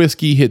my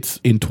whiskey hits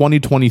in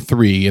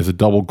 2023 as a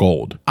double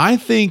gold, I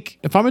think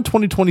if I'm in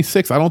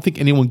 2026, I don't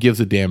think anyone gives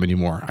a damn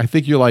anymore. I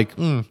think you're like,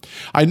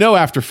 I know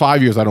after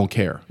 5 years, I don't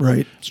care.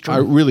 Right. It's true. I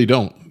really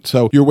don't.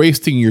 So you're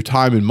wasting your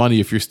time and money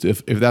if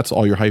that's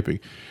all you're hyping.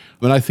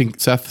 And I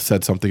think Seth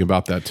said something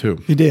about that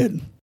too. He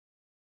did.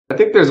 I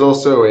think there's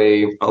also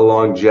a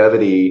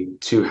longevity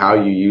to how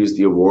you use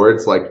the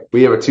awards. Like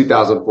we have a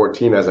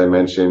 2014, as I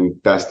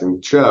mentioned, Best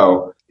in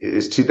Show.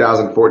 Is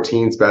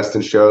 2014's Best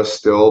in Show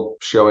still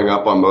showing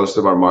up on most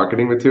of our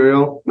marketing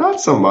material?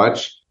 Not so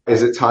much.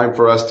 Is it time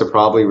for us to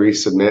probably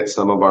resubmit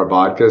some of our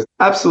vodkas?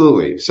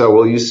 Absolutely. So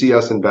will you see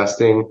us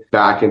investing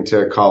back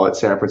into, call it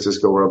San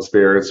Francisco World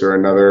Spirits or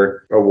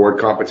another award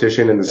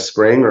competition in the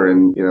spring or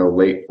in,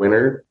 late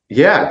winter?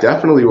 Yeah,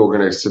 definitely we're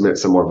going to submit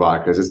some more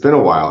vodkas. It's been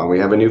a while and we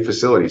have a new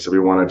facility. So we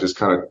want to just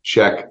kind of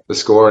check the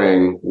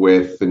scoring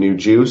with the new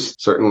juice.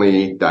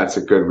 Certainly that's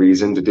a good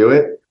reason to do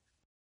it.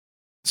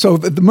 So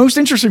the most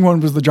interesting one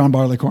was the John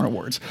Barleycorn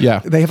Awards. Yeah.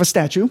 They have a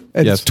statue.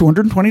 It's Yes.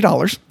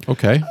 $220.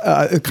 Okay.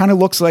 It kind of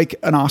looks like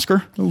an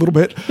Oscar a little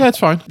bit. Yeah, it's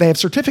fine. They have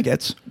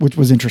certificates, which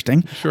was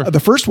interesting. Sure. The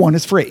first one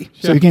is free.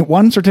 So Yeah. you get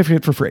one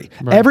certificate for free.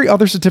 Right. Every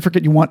other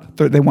certificate you want,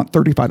 they want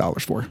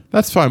 $35 for.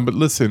 That's fine. But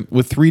listen,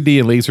 with 3D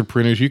and laser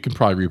printers, you can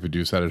probably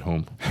reproduce that at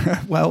home.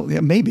 Well, yeah,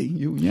 maybe.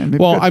 Maybe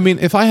Well, good. I mean,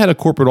 if I had a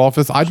corporate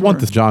office, I'd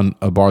want this John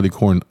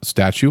Barleycorn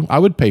statue. I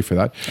would pay for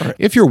that.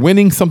 If you're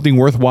winning something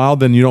worthwhile,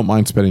 then you don't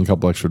mind spending a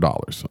couple extra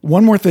dollars.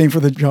 One more thing for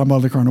the John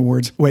Barleycorn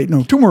Awards. Wait,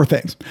 no, two more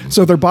things.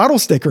 So their bottle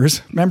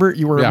stickers, remember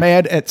you were Yeah.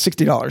 mad at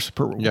 $60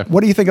 per roll. Yeah. What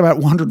do you think about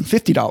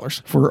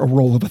 $150 for a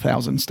roll of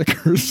 1,000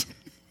 stickers?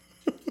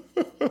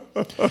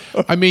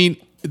 I mean,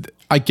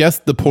 I guess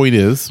the point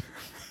is,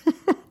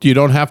 you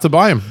don't have to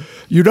buy them.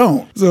 You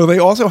don't. So they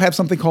also have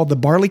something called the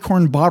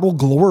Barleycorn Bottle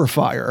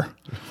Glorifier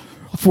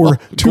for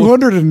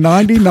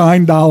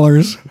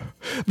 $299.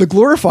 The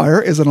Glorifier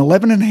is an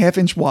 11.5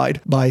 inch wide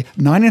by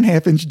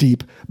 9.5 inch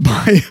deep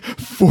by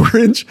 4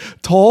 inch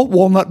tall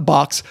walnut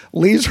box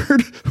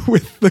lasered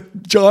with the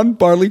John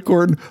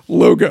Barleycorn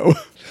logo.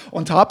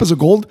 On top is a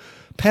gold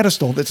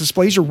pedestal that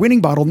displays your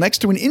winning bottle next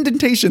to an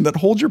indentation that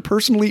holds your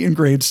personally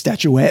engraved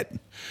statuette.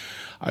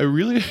 I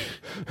really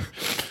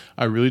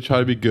try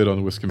to be good on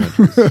the Whiskey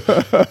Mentors.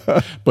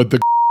 But the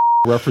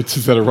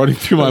references that are running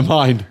through my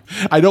mind,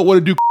 I don't want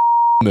to do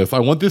this. I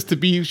want this to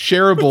be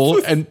shareable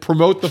and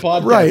promote the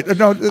podcast. Right.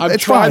 No, I'm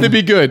it's trying fine. to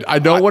be good. I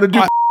don't want to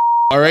do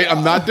all right.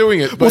 I'm not doing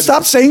it. But Well,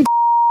 stop saying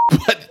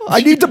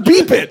I need to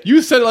beep it.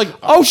 you said it like,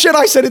 Oh, shit,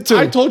 I said it too.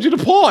 I told you to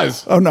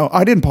pause. Oh, no,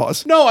 I didn't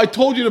pause. No, I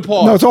told you to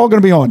pause. No, it's all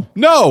going to be on.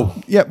 No.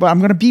 Yeah, but I'm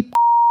going to beep.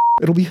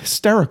 It'll be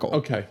hysterical.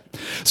 Okay.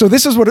 So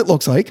this is what it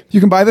looks like. You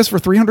can buy this for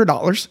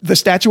 $300. The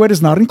statuette is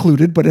not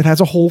included, but it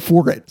has a hole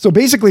for it. So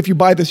basically, if you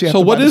buy this, you have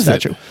So to what buy the is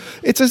it? statue.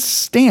 It's a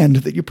stand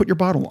that you put your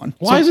bottle on.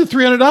 Why is it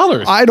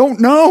 $300? I don't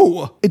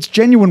know. It's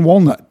genuine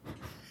walnut.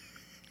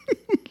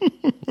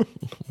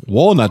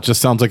 Walnut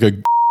just sounds like a.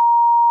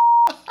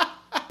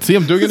 See,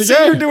 I'm doing it See,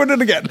 again. you're doing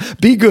it again.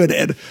 Be good,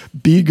 Ed.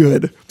 Be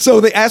good. So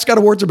the Ascot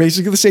Awards are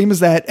basically the same as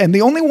that. And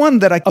the only one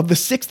that of the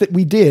 6 that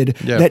we did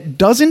that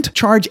doesn't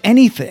charge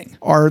anything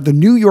are the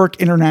New York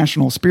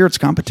International Spirits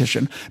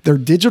Competition. Their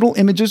digital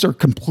images are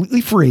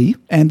completely free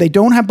and they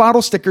don't have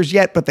bottle stickers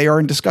yet, but they are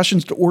in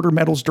discussions to order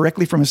medals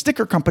directly from a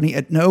sticker company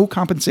at no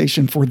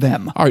compensation for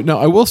them. All right, now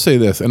I will say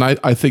this, and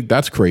I think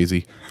that's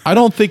crazy. I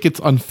don't think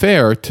it's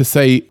unfair to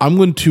say I'm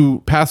going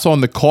to pass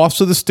on the cost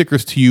of the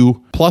stickers to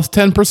you plus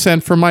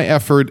 10% for my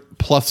effort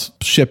plus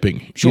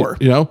shipping. Sure.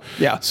 You know?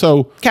 Yeah.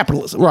 So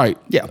capitalism. right.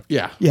 Yeah.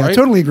 Yeah. Yeah. Right?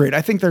 Totally agreed.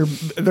 I think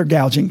they're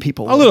gouging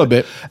people a little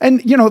bit.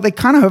 And, they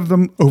kind of have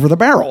them over the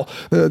barrel,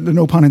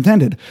 no pun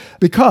intended,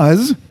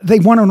 because they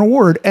won an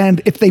award.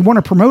 And if they want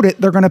to promote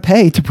it, they're going to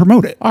pay to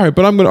promote it. All right,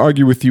 but I'm going to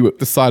argue with you at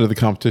the side of the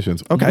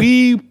competitions. Okay.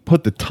 We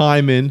put the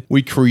time in.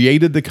 We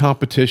created the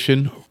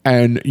competition.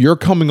 And you're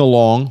coming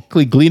along,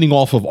 gleaning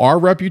off of our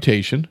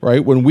reputation,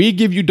 right? When we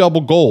give you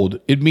double gold,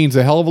 it means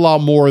a hell of a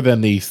lot more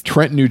than the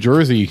Trenton, New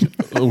Jersey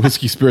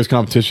whiskey spirits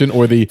competition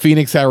or the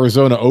Phoenix,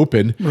 Arizona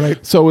Open.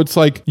 Right. So it's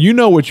like, you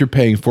know what you're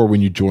paying for when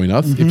you join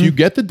us. If you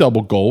get the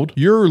double gold,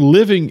 you're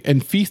living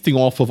and feasting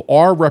off of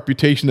our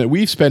reputation that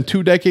we've spent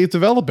 2 decades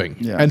developing.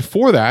 Yeah. And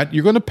for that,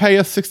 you're going to pay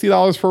us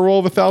 $60 for a roll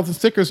of 1,000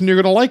 stickers and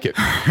you're going to like it.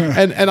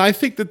 and I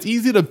think that's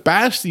easy to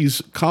bash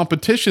these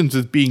competitions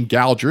as being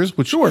gougers,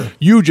 which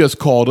you just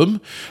called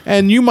them,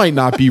 and you might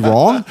not be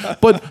wrong,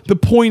 but the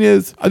point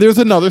is there's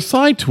another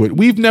side to it.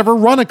 We've never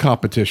run a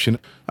competition.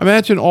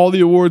 Imagine all the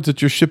awards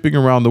that you're shipping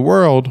around the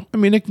world. I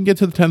mean, it can get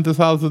to the tens of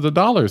thousands of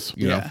dollars.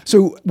 You know?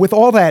 So with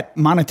all that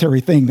monetary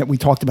thing that we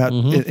talked about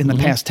in the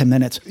past 10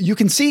 minutes, you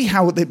can see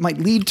how it might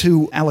lead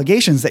to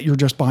allegations that you're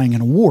just buying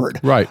an award.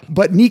 Right.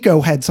 But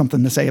Nico had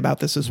something to say about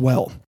this as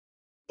well.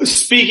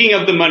 Speaking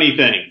of the money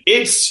thing,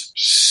 it's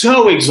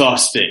so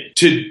exhausting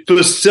to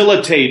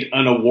facilitate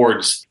an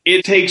awards.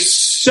 It takes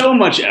so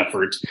much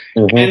effort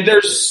and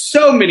there's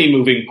so many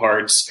moving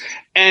parts.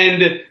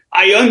 And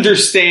I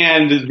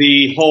understand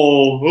the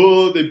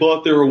whole, they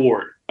bought their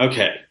award.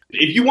 Okay.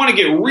 If you want to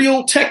get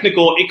real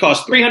technical, it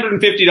costs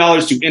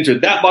 $350 to enter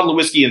that bottle of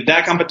whiskey in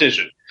that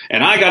competition.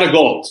 And I got a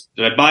gold.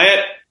 Did I buy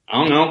it? I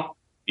don't know.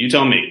 You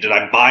tell me. Did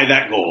I buy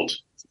that gold?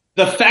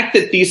 The fact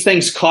that these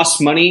things cost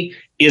money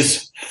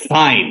is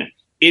fine.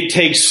 It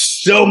takes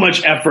so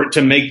much effort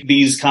to make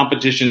these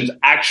competitions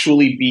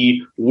actually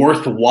be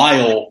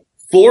worthwhile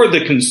for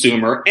the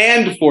consumer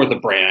and for the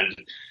brand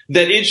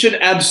that it should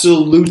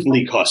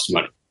absolutely cost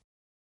money.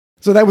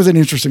 So that was an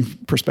interesting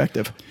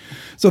perspective.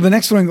 So the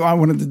next thing I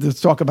wanted to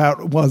talk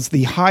about was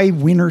the high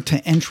winner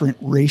to entrant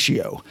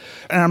ratio.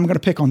 And I'm going to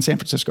pick on San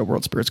Francisco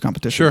World Spirits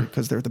Competition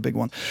because they're the big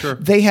one. Sure.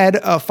 They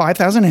had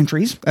 5,000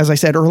 entries. As I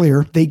said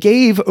earlier, they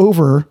gave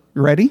over,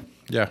 you ready?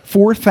 Yeah.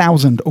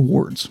 4,000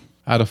 awards.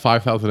 Out of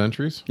 5,000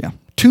 entries? Yeah.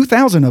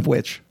 2,000 of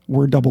which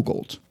were double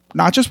golds.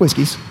 Not just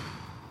whiskeys,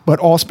 but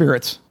all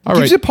spirits. All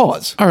Gives right. you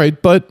pause. All right,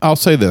 but I'll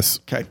say this.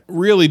 Okay.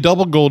 Really,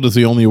 double gold is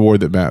the only award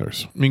that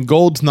matters. I mean,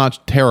 gold's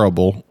not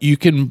terrible. You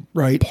can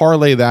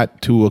parlay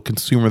that to a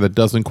consumer that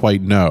doesn't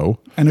quite know.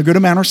 And a good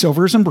amount are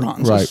silvers and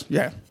bronzes. Right.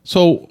 Yeah.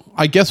 So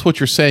I guess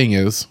what you're saying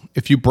is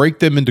if you break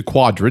them into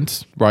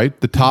quadrants, right,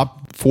 the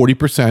top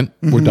 40%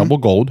 were double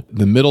gold,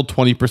 the middle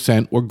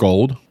 20% were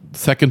gold,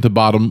 second to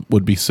bottom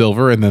would be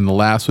silver, and then the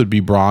last would be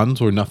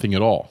bronze or nothing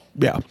at all.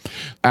 Yeah.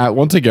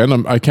 Once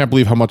again, I can't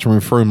believe how much I'm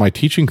referring to my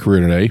teaching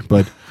career today,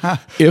 but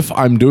if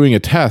I'm doing a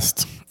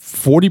test,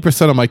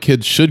 40% of my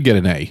kids should get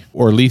an A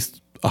or at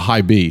least a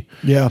high B.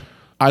 Yeah.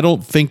 I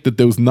don't think that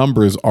those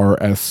numbers are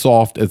as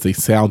soft as they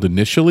sound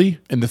initially.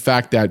 And the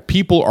fact that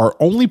people are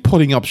only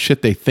putting up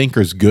shit they think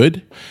is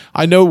good.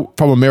 I know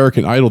from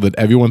American Idol that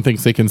everyone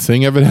thinks they can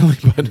sing, evidently,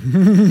 but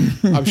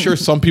I'm sure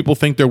some people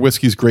think their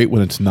whiskey's great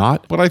when it's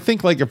not. But I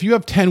think like if you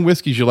have 10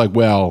 whiskeys, you're like,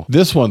 well,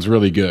 this one's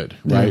really good,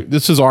 right?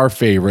 This is our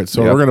favorite.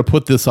 So we're going to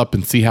put this up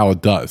and see how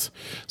it does.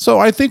 So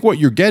I think what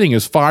you're getting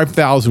is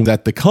 5,000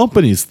 that the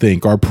companies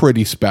think are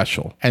pretty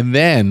special. And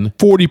then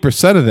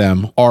 40% of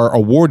them are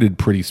awarded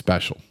pretty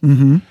special.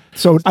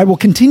 So I will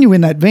continue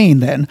in that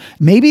vein then.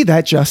 Maybe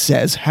that just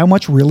says how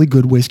much really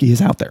good whiskey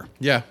is out there.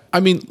 Yeah.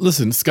 I mean,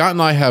 listen, Scott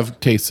and I have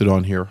tasted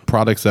on here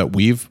products that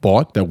we've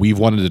bought, that we've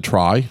wanted to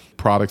try,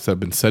 products that have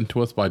been sent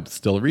to us by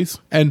distilleries.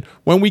 And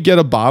when we get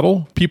a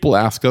bottle, people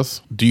ask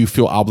us, do you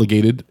feel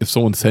obligated if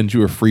someone sends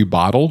you a free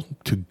bottle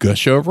to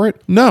gush over it?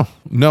 No,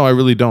 I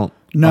really don't.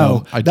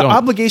 No, I the don't.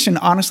 obligation,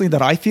 honestly,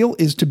 that I feel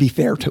is to be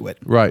fair to it.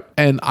 Right.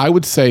 And I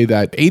would say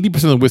that 80%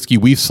 of the whiskey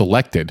we've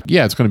selected,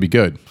 it's going to be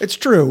good. It's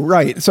true.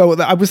 Right. So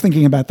I was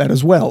thinking about that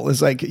as well.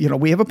 It's like,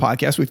 we have a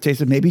podcast. We've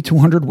tasted maybe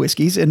 200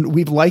 whiskeys and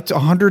we've liked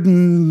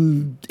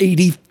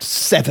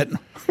 187.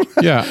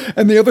 Yeah.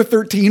 And the other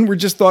 13 we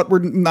just thought were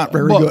not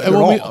very good at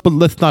all. But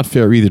that's not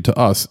fair either to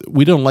us.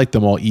 We don't like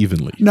them all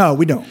evenly. No,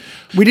 we don't.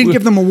 We didn't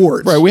give them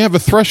awards. Right. We have a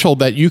threshold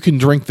that you can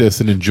drink this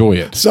and enjoy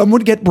it. Some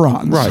would get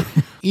bronze. Right.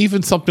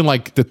 Even something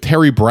like the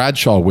Terry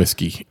Bradshaw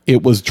whiskey,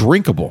 it was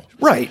drinkable.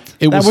 Right.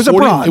 That was a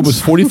bronze. It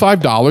was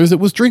 $45. It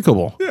was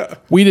drinkable. Yeah.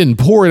 We didn't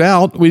pour it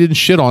out. We didn't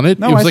shit on it.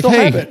 No, it was I like, still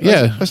hey, have it.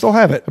 yeah. I still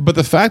have it. But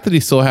the fact that he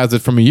still has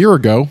it from a year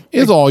ago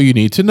is all you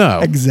need to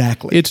know.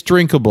 Exactly. It's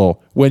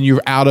drinkable when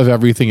you're out of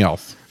everything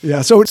else.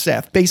 Yeah, so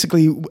Seth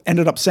basically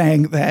ended up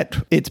saying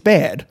that it's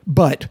bad,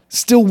 but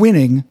still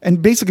winning,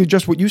 and basically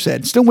just what you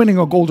said, still winning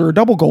a gold or a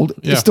double gold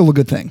is still a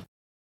good thing.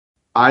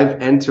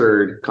 I've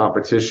entered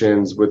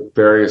competitions with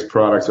various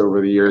products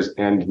over the years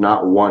and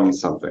not won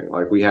something.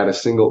 Like we had a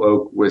single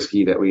oak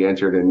whiskey that we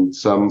entered in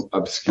some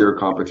obscure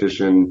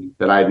competition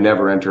that I'd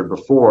never entered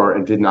before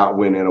and did not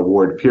win an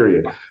award,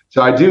 period.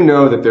 So I do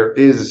know that there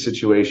is a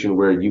situation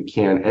where you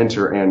can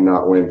enter and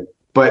not win.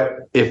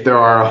 But if there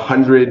are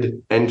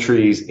 100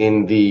 entries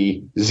in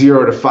the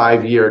 0 to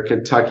 5 year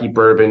Kentucky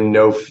bourbon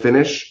no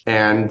finish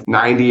and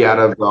 90 out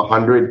of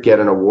 100 get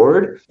an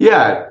award,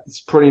 yeah,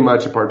 it's pretty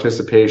much a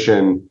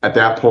participation at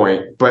that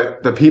point.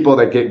 But the people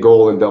that get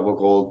gold and double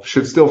gold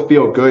should still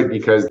feel good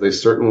because they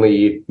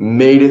certainly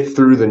made it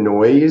through the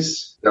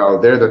noise. So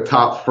they're the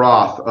top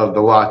froth of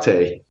the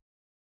latte.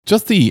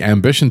 Just the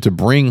ambition to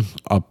bring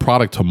a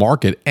product to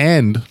market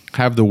and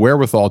have the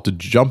wherewithal to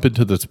jump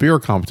into the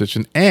spirit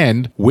competition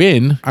and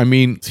win. I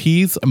mean,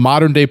 he's a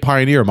modern day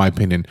pioneer, in my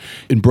opinion.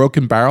 In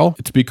Broken Barrel,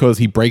 it's because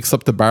he breaks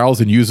up the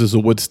barrels and uses the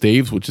wood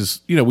staves, which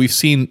is, we've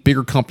seen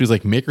bigger companies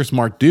like Maker's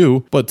Mark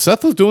do, but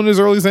Seth was doing it as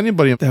early as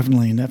anybody.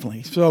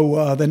 Definitely.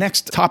 So the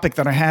next topic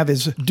that I have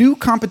is, do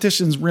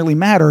competitions really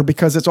matter?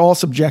 Because it's all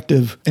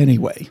subjective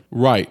anyway.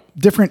 Right.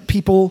 Different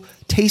people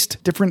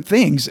taste different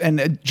things,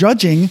 and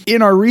judging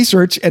in our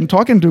research and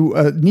talking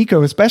to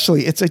Nico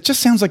especially, it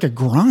just sounds like a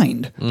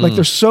grind. Like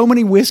there's so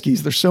many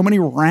whiskeys, there's so many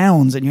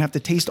rounds, and you have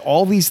to taste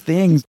all these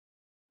things.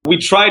 We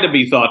try to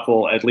be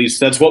thoughtful, at least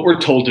that's what we're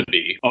told to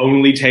be.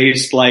 Only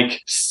taste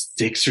like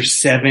 6 or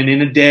 7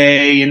 in a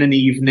day, in an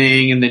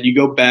evening, and then you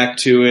go back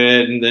to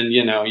it, and then,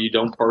 you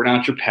don't burn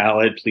out your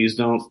palate. Please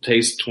don't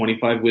taste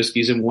 25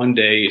 whiskeys in one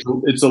day.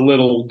 It's a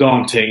little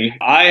daunting.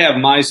 I have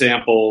my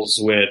samples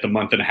with a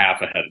month and a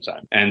half ahead of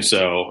time. And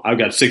so I've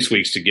got 6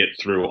 weeks to get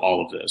through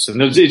all of this.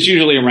 And it's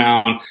usually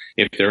around,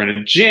 if they're in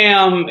a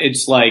jam,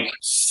 it's like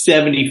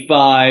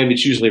 75.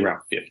 It's usually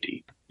around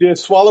 50. Yeah,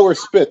 swallow or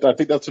spit? I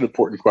think that's an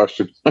important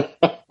question.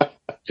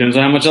 Depends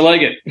on how much I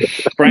like it,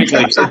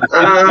 frankly.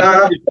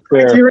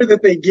 Criteria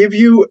that they give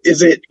you,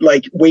 is it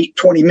like wait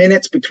 20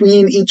 minutes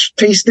between each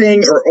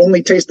tasting or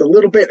only taste a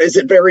little bit? Is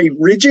it very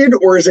rigid,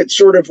 or is it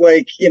sort of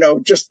like,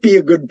 just be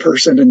a good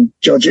person and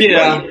judge it?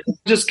 Yeah, right?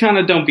 Just kind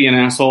of don't be an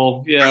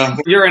asshole. Yeah,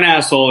 you're an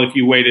asshole if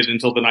you waited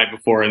until the night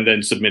before and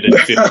then submitted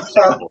 50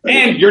 samples.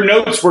 And your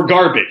notes were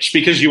garbage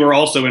because you were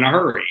also in a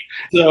hurry.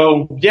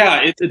 So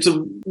yeah, it's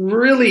a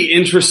really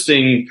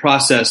interesting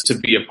process to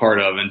be a part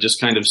of, and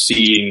just kind of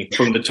seeing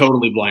from the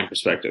totally blind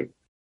perspective.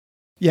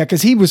 Yeah,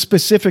 because he was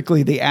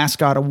specifically the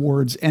Ascot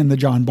Awards and the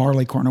John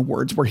Barleycorn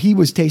Awards, where he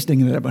was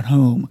tasting it at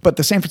home. But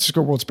the San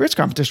Francisco World Spirits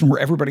Competition, where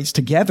everybody's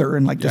together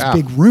in like this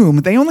big room,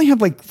 they only have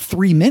like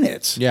 3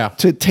 minutes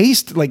to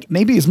taste like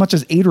maybe as much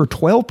as 8 or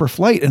 12 per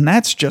flight. And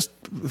that's just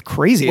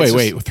crazy.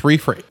 Wait, 3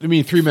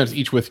 minutes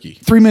each whiskey.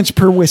 3 minutes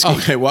per whiskey.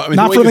 Okay, well,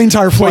 not for the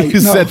entire flight.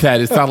 You said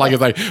that. It sounded like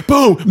it's like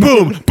boom,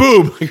 boom,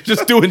 boom.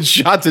 Just doing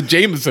shots of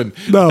Jameson.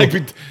 No,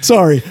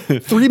 sorry,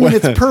 3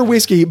 minutes per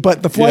whiskey,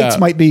 but the flights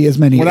might be as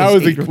many. When I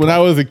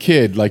was a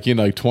kid, like in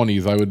like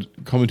 20s, I would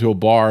come into a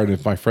bar, and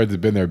if my friends had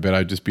been there a bit,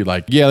 I'd just be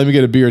like, "Yeah, let me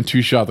get a beer and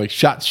 2 shots." Like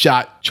shot,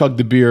 chug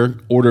the beer,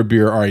 order a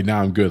beer. All right,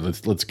 now I'm good.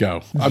 Let's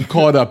go. I'm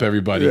caught up,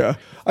 everybody. Yeah.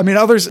 I mean,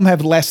 others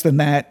have less than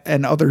that,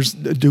 and others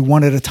do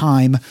one at a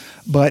time.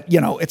 But,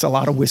 it's a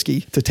lot of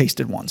whiskey to taste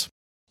at once.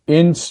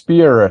 In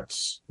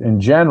spirits, in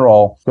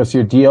general, because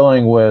you're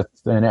dealing with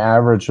an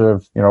average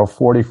of,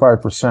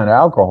 45%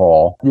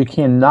 alcohol, you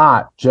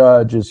cannot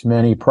judge as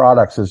many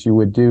products as you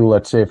would do,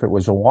 let's say, if it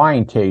was a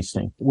wine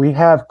tasting. We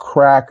have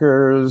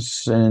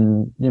crackers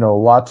and,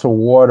 lots of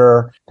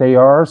water. They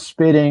are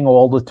spitting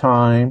all the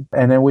time.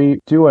 And then we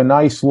do a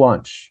nice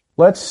lunch.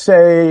 Let's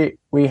say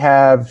we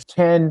have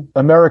 10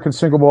 American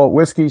single malt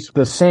whiskeys.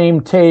 The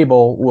same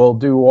table will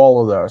do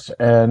all of those.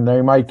 And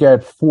they might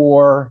get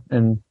 4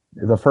 in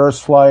the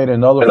first flight,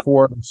 another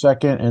 4 in the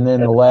second, and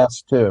then the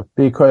last 2,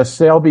 because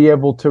they'll be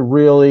able to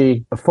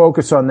really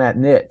focus on that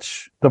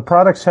niche. The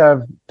products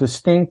have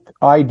distinct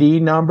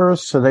ID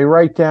numbers, so they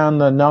write down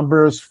the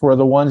numbers for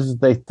the ones that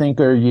they think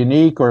are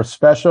unique or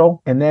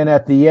special. And then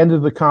at the end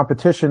of the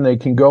competition, they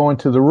can go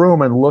into the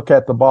room and look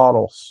at the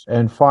bottles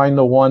and find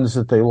the ones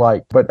that they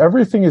like. But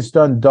everything is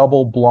done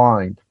double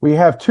blind. We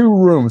have 2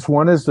 rooms.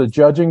 One is the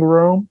judging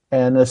room,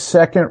 and the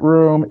second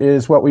room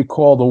is what we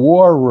call the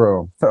war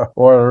room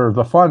or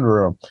the fun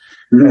room.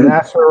 And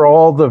that's where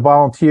all the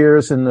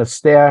volunteers and the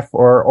staff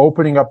are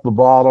opening up the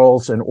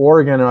bottles and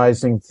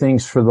organizing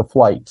things for the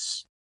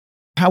flights.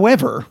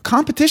 However,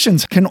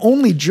 competitions can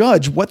only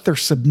judge what they're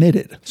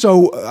submitted.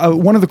 So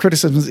one of the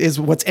criticisms is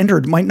what's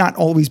entered might not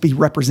always be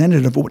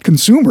representative of what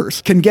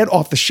consumers can get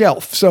off the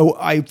shelf. So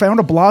I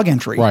found a blog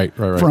entry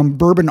from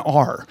Bourbon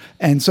R.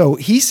 And so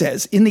he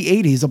says, in the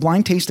 80s, a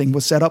blind tasting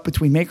was set up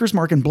between Maker's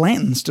Mark and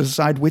Blanton's to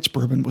decide which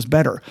bourbon was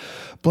better.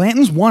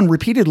 Blanton's won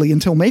repeatedly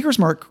until Maker's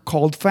Mark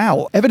called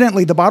foul.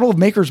 Evidently, the bottle of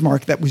Maker's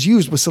Mark that was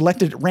used was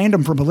selected at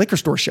random from a liquor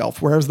store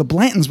shelf, whereas the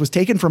Blanton's was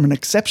taken from an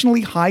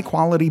exceptionally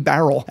high-quality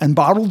barrel and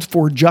bottled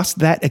for just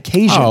that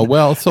occasion. Oh,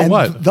 well, so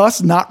what?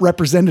 Thus not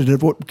representative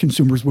of what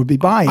consumers would be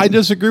buying. I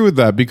disagree with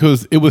that,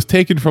 because it was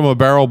taken from a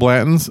barrel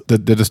Blanton's. The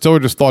distiller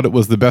just thought it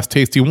was the best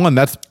tasting one.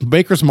 That's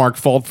Maker's Mark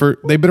fault for,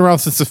 they've been around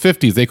since the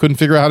 50s. They couldn't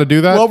figure out how to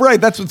do that. Well,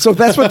 right. That's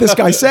what this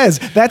guy says.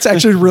 That's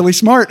actually really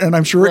smart, and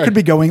I'm sure it could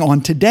be going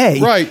on today.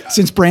 Right.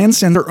 Since brands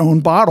send their own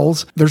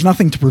bottles, there's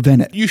nothing to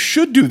prevent it. You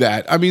should do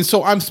that. I mean,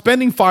 so I'm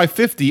spending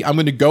 $5.50. I'm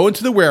going to go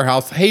into the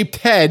warehouse. Hey,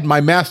 Ted, my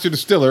master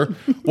distiller.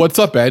 What's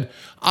up, Ed?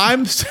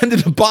 I'm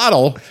sending a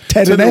bottle.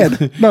 Ted and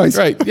Ed. Nice.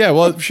 Right. Yeah,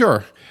 well,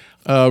 sure.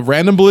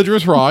 Random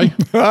belligerent rye,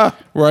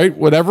 right?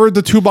 Whatever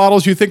the 2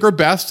 bottles you think are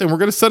best, and we're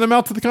going to send them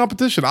out to the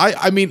competition.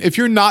 I mean, if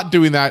you're not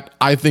doing that,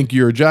 I think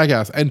you're a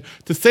jackass. And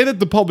to say that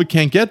the public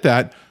can't get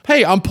that,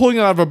 hey, I'm pulling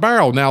it out of a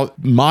barrel. Now,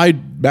 my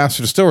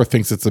master distiller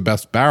thinks it's the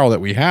best barrel that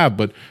we have,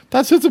 but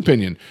that's his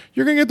opinion.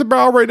 You're going to get the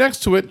barrel right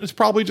next to it. It's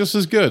probably just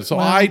as good. So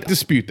I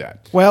dispute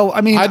that. Well,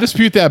 I mean, I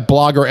dispute that,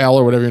 Blogger L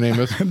or whatever your name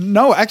is.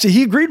 No, actually,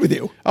 he agreed with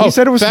you. Oh, He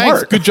said it was thanks.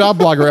 smart. Good job,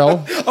 Blogger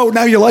L. Oh,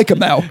 now you like him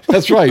now.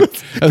 That's right.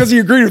 Because he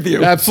agreed with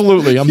you.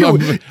 Absolutely. I'm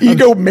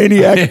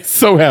Egomaniac.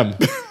 so him.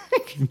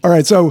 All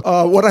right.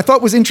 So what I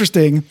thought was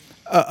interesting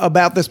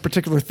about this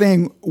particular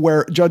thing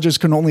where judges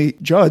can only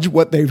judge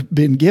what they've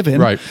been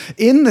given. Right.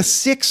 In the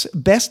 6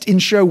 best in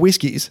show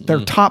whiskeys,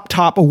 their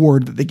top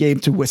award that they gave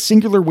to a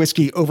singular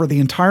whiskey over the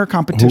entire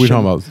competition. Who are we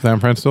talking about?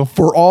 San Francisco?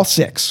 For all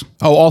 6.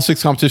 Oh, all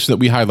 6 competitions that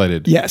we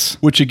highlighted. Yes.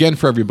 Which again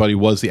for everybody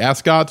was the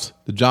Ascots,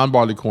 the John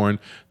Barleycorn,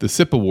 the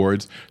SIP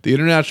Awards, the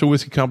International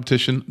Whiskey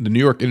Competition, the New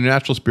York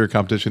International Spirit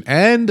Competition,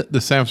 and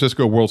the San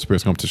Francisco World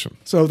Spirits Competition.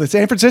 So the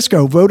San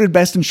Francisco voted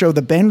best in show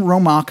the Ben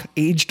Romack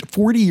aged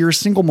 40 years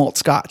single malt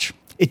scotch.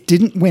 It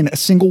didn't win a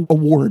single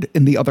award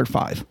in the other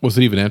 5. Was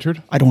it even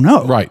entered? I don't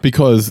know. Right,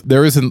 because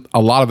there isn't a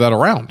lot of that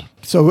around.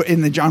 So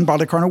in the John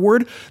Barleycorn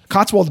Award,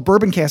 Cotswold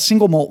Bourbon Cask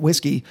Single Malt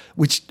Whiskey,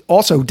 which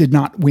also did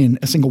not win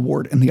a single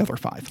award in the other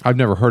 5. I've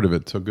never heard of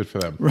it, so good for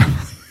them.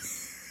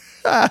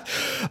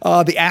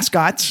 The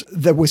Ascots,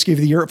 the whiskey of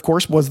the year, of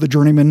course, was the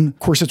Journeyman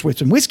Corsets,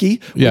 Whips, and Whiskey,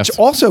 which Yes.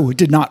 also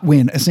did not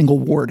win a single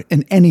award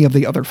in any of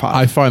the other 5.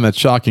 I find that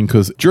shocking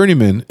because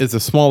Journeyman is a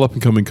small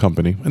up-and-coming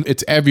company, and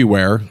it's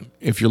everywhere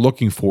if you're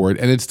looking for it,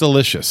 and it's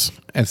delicious.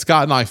 And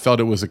Scott and I felt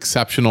it was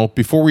exceptional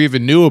before we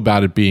even knew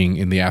about it being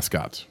in the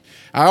Ascots.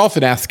 I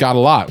often ask Scott a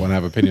lot when I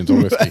have opinions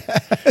on whiskey.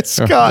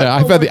 Scott. Yeah,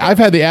 I've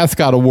had the Ask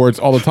Scott Awards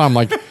all the time.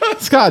 Like,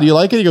 Scott, do you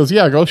like it? He goes,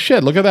 yeah. I go,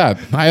 shit, look at that.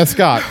 I asked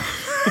Scott.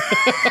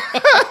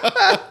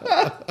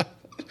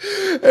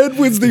 Ed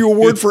wins the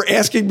award for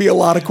asking me a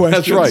lot of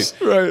questions.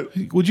 That's right.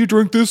 Right. Would you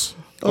drink this?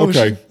 Oh,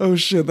 okay. Oh,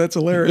 shit. That's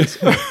hilarious.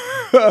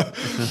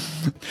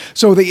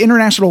 So the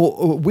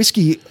international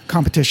whiskey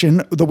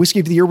competition, the whiskey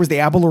of the year was the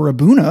Aberlour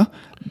Abuna,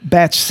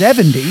 batch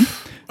 70.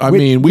 I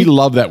mean, we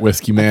love that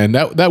whiskey, man.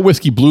 That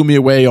whiskey blew me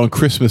away on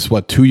Christmas,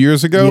 2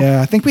 years ago?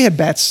 Yeah, I think we had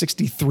batch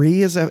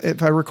 63,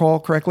 if I recall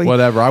correctly.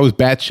 Whatever. I was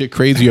batshit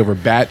crazy over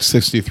batch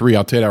 63.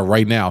 I'll tell you that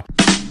right now.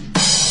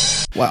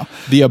 Wow.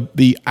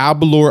 The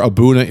Aberlour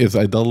Abuna is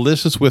a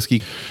delicious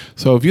whiskey.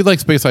 So if you like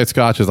Speyside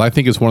Scotches, I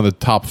think it's one of the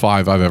top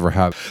 5 I've ever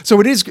had. So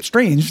it is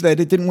strange that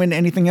it didn't win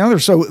anything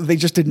else. So they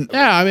just didn't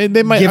Yeah, I mean,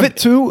 they might give it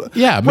to...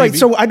 Yeah, Right, maybe.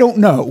 so I don't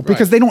know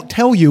because they don't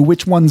tell you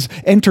which ones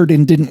entered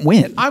and didn't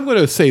win. I'm going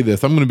to say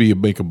this. I'm going to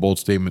make a bold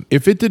statement.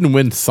 If it didn't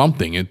win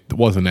something, it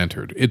wasn't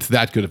entered. It's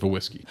that good of a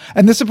whiskey.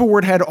 And this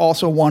award had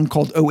also one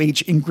called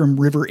O.H. Ingram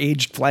River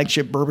Aged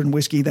Flagship Bourbon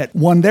Whiskey that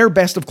won their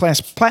Best of Class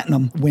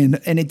Platinum win.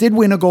 And it did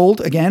win a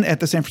gold again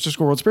at the San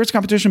Francisco World Spirits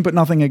Competition, but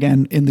nothing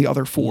again in the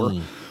other 4.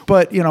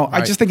 But, you know,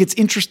 I just think it's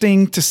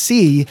interesting to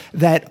see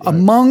that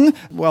among,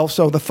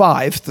 so the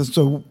 5,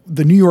 so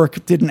the New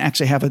York didn't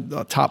actually have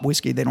a top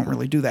whiskey. They don't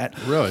really do that.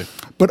 Really?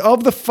 But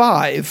of the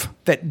 5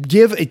 that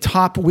give a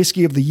top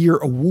whiskey of the year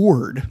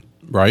award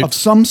of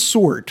some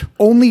sort,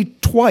 only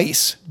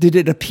twice did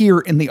it appear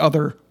in the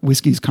other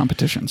whiskeys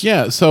competitions.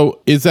 Yeah.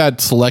 So is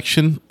that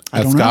selection,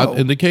 as Scott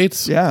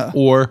indicates? Yeah.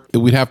 Or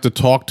we'd have to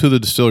talk to the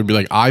distiller and be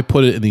like, I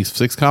put it in these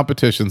 6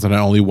 competitions and I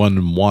only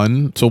won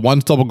 1. So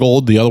one's double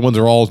gold. The other ones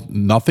are all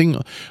nothing.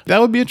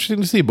 That would be interesting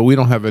to see, but we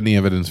don't have any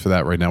evidence for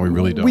that right now. We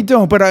really don't. We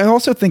don't, but I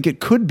also think it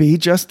could be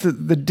just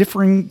the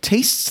differing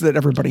tastes that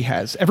everybody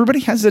has.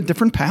 Everybody has a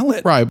different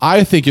palate. Right.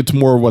 I think it's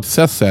more what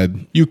Seth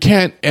said. You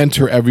can't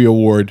enter every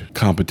award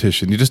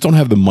competition. You just don't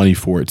have the money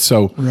for it.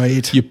 So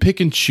you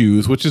pick and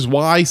choose, which is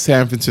why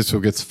San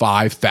Francisco gets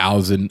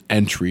 5,000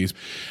 entries.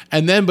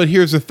 And then, but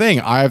here's the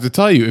thing. I have to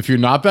tell you, if you're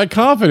not that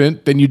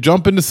confident, then you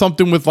jump into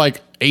something with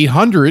like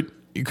 800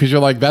 because you're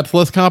like, that's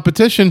less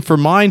competition for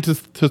mine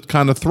to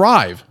kind of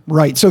thrive.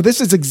 Right. So this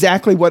is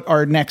exactly what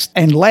our next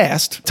and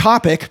last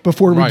topic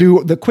before we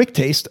do the quick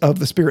taste of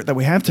the spirit that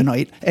we have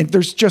tonight. And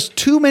there's just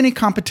too many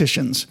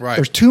competitions. Right.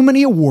 There's too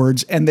many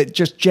awards, and that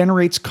just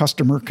generates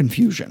customer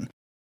confusion.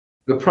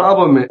 The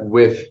problem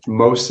with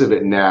most of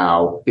it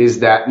now is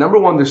that, number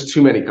one, there's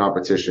too many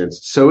competitions.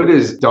 So it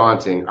is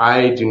daunting.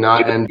 I do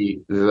not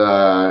envy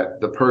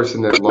the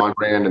person that Long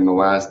ran in the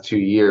last 2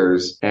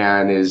 years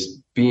and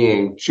is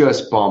being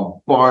just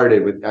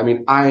bombarded with, I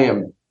mean, I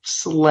am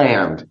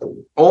slammed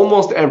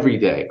almost every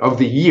day of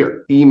the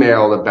year,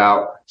 emailed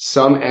about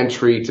some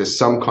entry to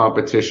some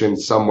competition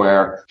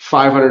somewhere,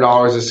 $500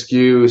 a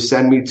SKU,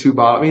 send me 2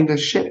 bottles. I mean, the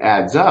shit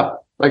adds up.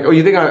 Like, oh,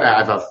 you think I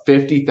have a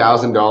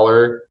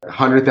 $50,000,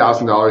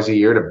 $100,000 a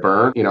year to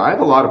burn? You know, I have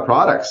a lot of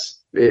products.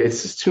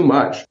 It's just too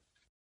much.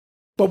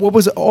 But what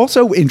was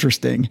also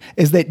interesting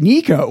is that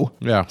Nico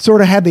Yeah. sort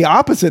of had the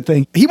opposite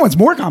thing. He wants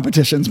more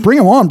competitions. Bring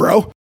them on,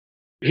 bro.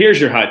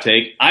 Here's your hot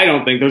take. I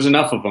don't think there's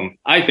enough of them.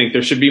 I think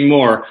there should be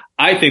more.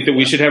 I think that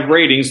we should have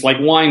ratings like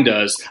wine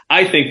does.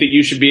 I think that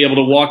you should be able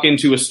to walk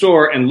into a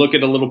store and look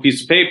at a little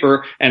piece of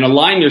paper and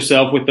align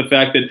yourself with the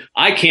fact that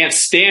I can't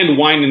stand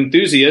wine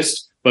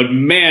enthusiasts, but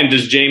man,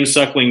 does James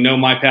Suckling know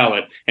my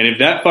palate. And if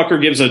that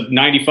fucker gives a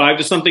 95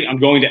 to something, I'm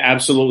going to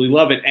absolutely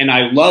love it. And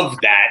I love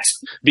that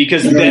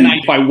because then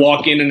if I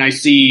walk in and I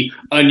see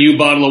a new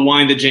bottle of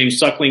wine that James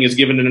Suckling has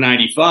given a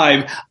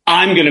 95,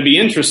 I'm going to be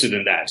interested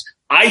in that.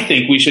 I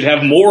think we should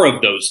have more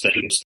of those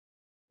things.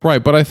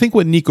 Right, but I think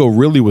what Nico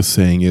really was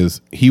saying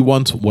is he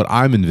wants what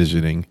I'm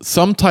envisioning,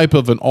 some type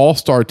of an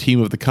all-star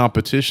team of the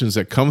competitions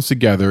that comes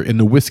together in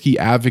the Whiskey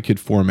Advocate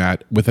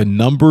format with a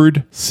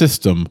numbered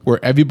system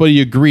where everybody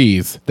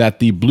agrees that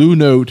the Blue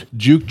Note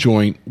Juke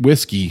Joint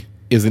whiskey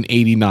is an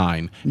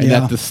 89, and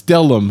that the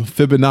Stellum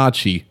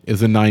Fibonacci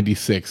is a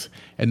 96,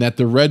 and that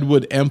the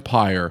Redwood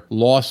Empire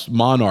Lost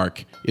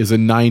Monarch is a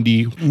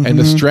 90, and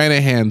the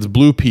Stranahan's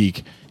Blue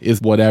Peak is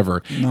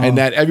whatever. And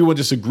that everyone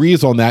just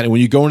agrees on that. And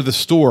when you go into the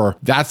store,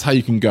 that's how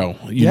you can go.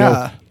 You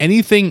know,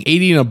 anything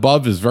 80 and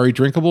above is very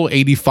drinkable.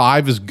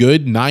 85 is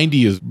good.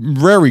 90 is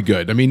very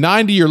good. I mean,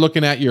 90, you're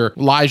looking at your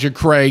Elijah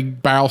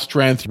Craig, Barrel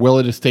Strength,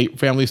 Willett Estate,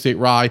 Family Estate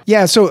Rye.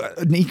 Yeah, so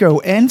Nico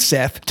and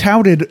Seth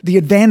touted the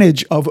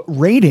advantage of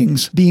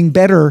ratings being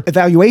better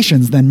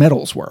evaluations than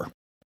medals were.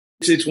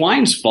 It's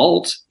wine's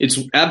fault. It's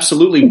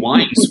absolutely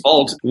wine's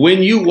fault.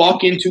 When you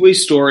walk into a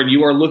store and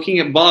you are looking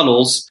at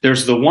bottles,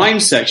 there's the wine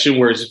section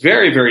where it's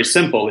very, very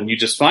simple. And you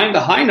just find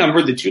the high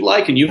number that you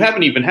like and you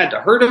haven't even had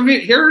to heard of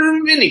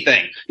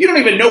anything. You don't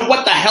even know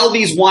what the hell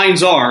these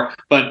wines are,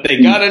 but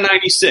they got a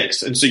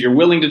 96. And so you're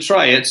willing to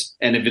try it.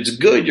 And if it's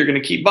good, you're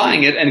going to keep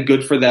buying it and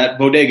good for that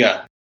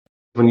bodega.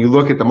 When you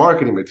look at the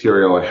marketing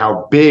material and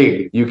how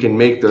big you can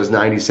make those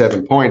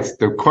 97 points,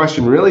 the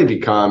question really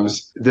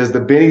becomes, does the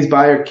Binny's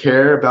buyer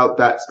care about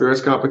that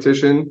spirits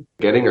competition?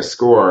 Getting a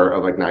score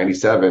of like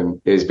 97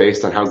 is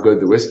based on how good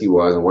the whiskey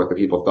was and what the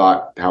people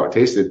thought, how it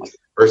tasted,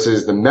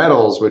 versus the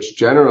medals, which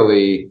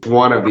generally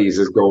one of these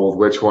is gold,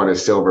 which one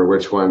is silver,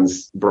 which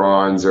one's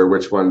bronze, or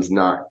which one's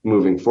not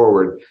moving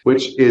forward,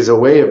 which is a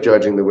way of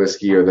judging the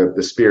whiskey or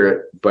the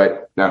spirit.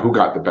 But now who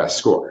got the best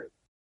score?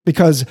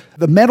 Because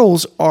the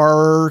medals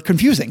are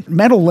confusing.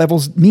 Medal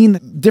levels mean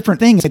different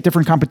things at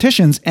different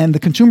competitions, and the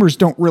consumers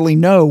don't really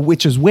know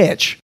which is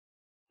which.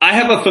 I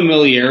have a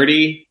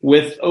familiarity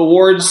with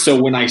awards,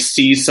 so when I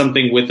see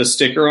something with a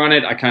sticker on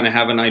it, I kind of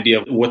have an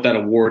idea of what that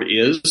award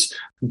is.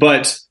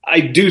 But I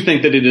do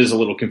think that it is a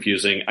little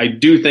confusing. I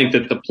do think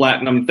that the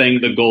platinum thing,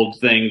 the gold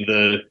thing,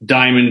 the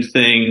diamond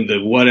thing,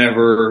 the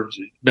whatever,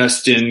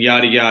 best in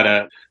yada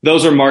yada,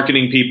 those are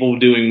marketing people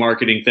doing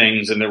marketing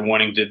things, and they're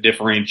wanting to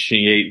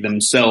differentiate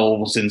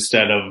themselves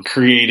instead of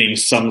creating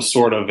some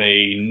sort of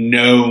a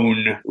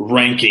known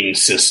ranking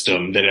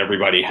system that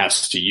everybody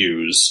has to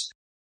use.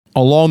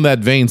 Along that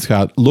vein,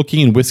 Scott, looking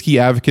in Whiskey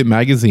Advocate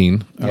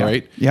magazine, all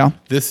right? Yeah.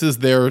 This is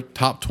their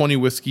top 20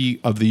 Whiskey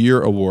of the Year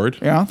award.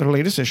 Yeah, their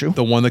latest issue.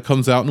 The one that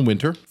comes out in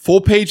winter.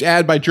 Full page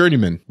ad by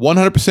Journeyman.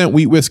 100%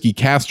 wheat whiskey,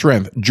 cast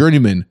strength.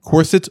 Journeyman,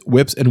 corsets,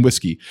 whips, and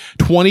whiskey.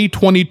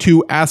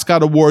 2022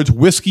 Ascot Awards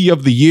Whiskey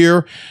of the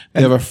Year.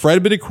 They have a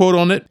Fred Bennett quote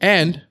on it,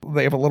 and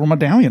they have a little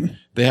medallion.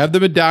 They have the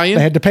medallion.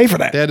 They had to pay for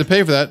that. They had to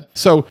pay for that.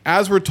 So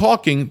as we're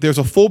talking, there's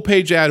a full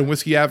page ad in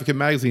Whiskey Advocate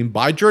magazine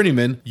by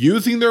Journeyman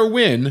using their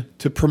win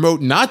to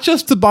promote not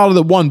just the bottle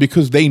that won,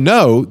 because they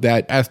know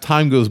that as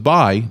time goes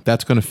by,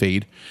 that's going to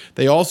fade.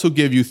 They also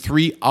give you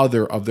 3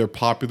 other of their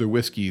popular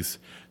whiskeys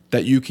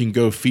that you can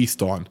go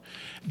feast on.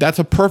 That's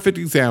a perfect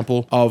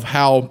example of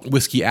how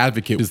Whiskey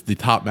Advocate is the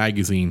top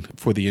magazine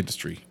for the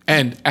industry.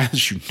 And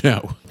as you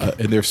know,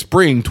 in their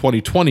spring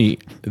 2020,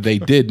 they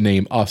did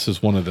name us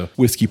as one of the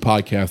whiskey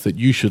podcasts that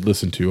you should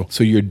listen to.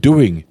 So you're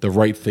doing the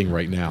right thing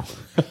right now.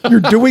 You're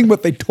doing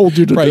what they told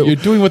you to do. Right, you're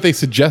doing what they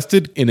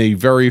suggested in a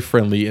very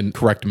friendly and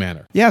correct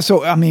manner. Yeah,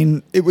 so, I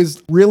mean, it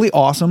was really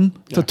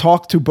awesome to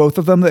talk to both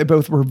of them. They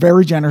both were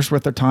very generous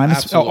with their time.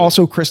 Absolutely.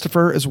 Also,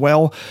 Christopher as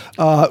well.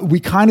 We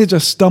kind of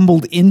just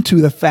stumbled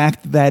into the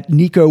fact that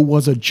Nico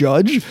was a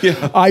judge.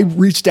 Yeah. I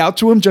reached out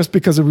to him just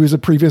because he was a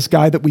previous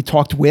guy that we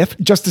talked with,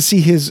 just to see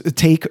his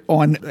take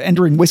on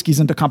entering whiskeys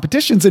into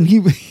competitions. And he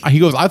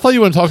goes, I thought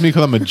you want to talk to me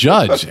because I'm a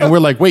judge. And we're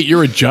like, wait,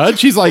 you're a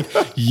judge? He's like,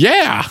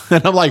 yeah.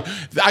 And I'm like,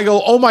 I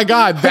go, oh my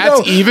God,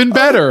 that's even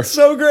better. Oh,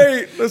 so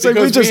great. It's like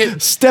we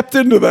just stepped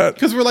into that.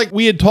 Because we're like,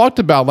 we had talked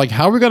about like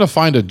how we're going to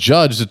find a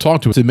judge to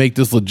talk to make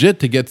this legit,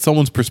 to get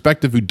someone's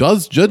perspective who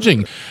does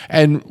judging.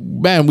 And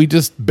man, we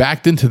just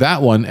backed into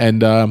that one.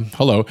 And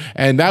hello.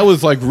 And that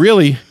was like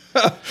really...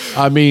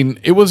 I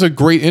mean, it was a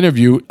great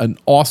interview, an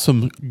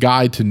awesome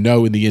guy to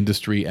know in the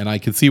industry, and I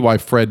can see why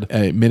Fred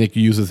Minnick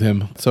uses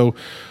him. So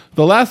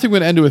the last thing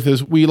we're going to end with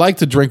is we like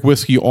to drink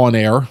whiskey on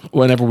air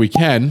whenever we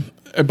can.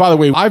 And by the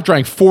way, I've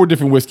drank 4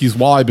 different whiskeys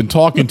while I've been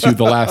talking to you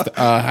the last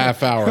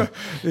half hour.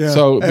 Yeah,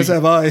 so as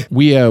have I.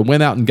 We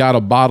went out and got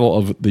a bottle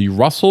of the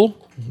Russell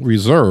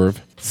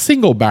Reserve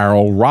Single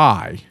Barrel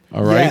Rye.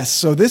 All right. Yes.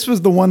 So this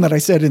was the one that I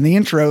said in the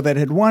intro that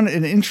had won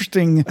an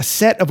interesting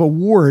set of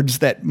awards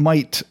that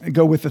might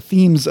go with the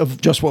themes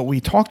of just what we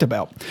talked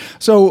about.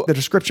 So the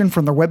description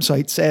from their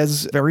website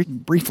says very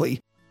briefly,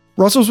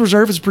 Russell's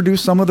Reserve has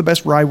produced some of the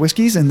best rye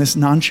whiskeys, and this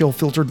non-chill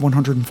filtered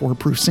 104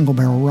 proof single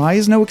barrel rye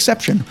is no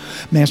exception.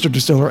 Master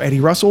distiller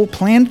Eddie Russell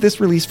planned this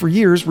release for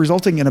years,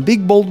 resulting in a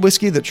big, bold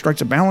whiskey that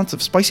strikes a balance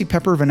of spicy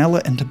pepper,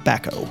 vanilla, and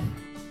tobacco.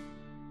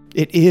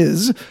 It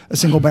is a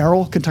single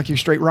barrel Kentucky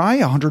straight rye,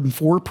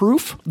 104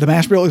 proof. The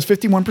mash bill is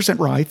 51%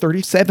 rye,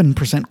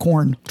 37%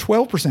 corn,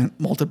 12%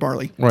 malted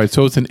barley. Right,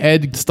 so it's an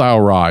Ed style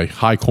rye,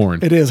 high corn.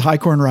 It is high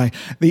corn rye.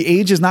 The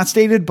age is not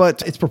stated,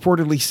 but it's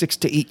purportedly 6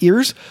 to 8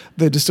 years.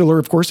 The distiller,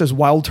 of course, is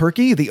Wild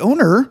Turkey. The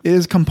owner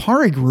is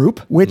Campari Group,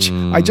 which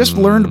I just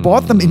learned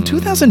bought them in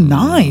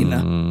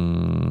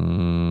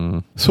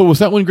 2009. So was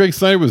that when Greg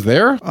Snyder was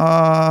there?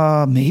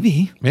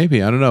 Maybe.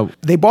 Maybe, I don't know.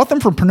 They bought them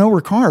from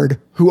Pernod Ricard,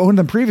 who owned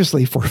them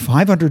previously, for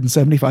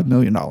 $575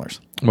 million.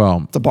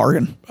 Well, It's a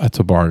bargain. that's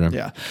a bargain.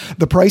 Yeah.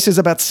 The price is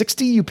about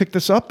 60. You picked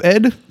this up,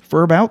 Ed,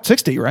 for about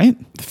 60, right?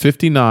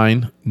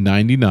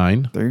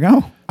 $59.99. There you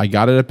go. I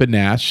got it up at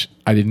Nash.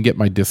 I didn't get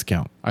my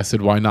discount. I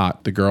said, why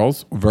not? The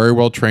girls, very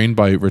well trained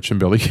by Rich and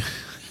Billy.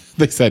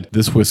 They said,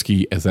 this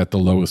whiskey is at the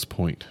lowest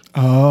point.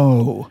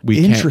 Oh,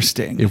 We can't-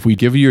 interesting. If we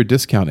give you your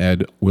discount,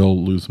 Ed,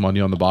 we'll lose money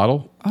on the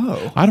bottle.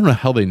 Oh. I don't know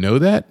how they know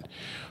that,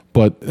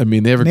 but I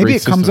mean, they have a Maybe great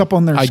it comes system. up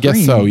on their I guess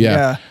screen. so, yeah.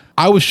 Yeah.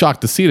 I was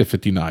shocked to see it at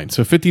 59.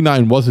 So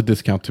 59 was a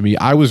discount to me.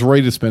 I was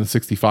ready to spend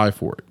 65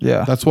 for it.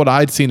 Yeah. That's what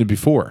I'd seen it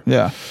before.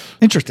 Yeah.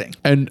 Interesting.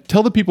 And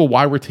tell the people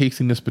why we're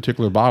tasting this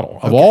particular bottle.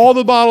 Of all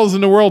the bottles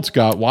in the world,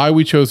 Scott, why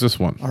we chose this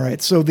one. All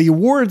right. So the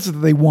awards that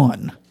they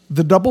won,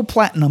 the double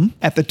platinum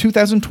at the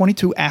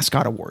 2022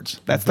 Ascot Awards.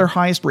 That's their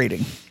highest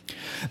rating.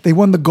 They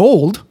won the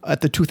gold at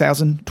the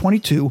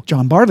 2022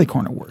 John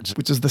Barleycorn Awards,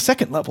 which is the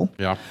second level.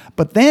 Yeah.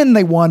 But then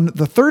they won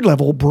the third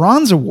level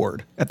bronze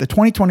award at the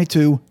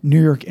 2022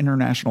 New York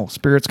International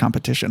Spirits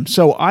Competition.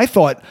 So I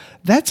thought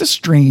that's a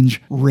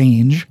strange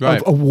range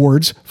Right. of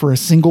awards for a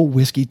single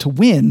whiskey to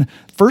win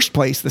first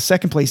place, the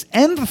second place,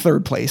 and the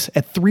third place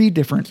at 3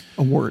 different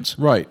awards.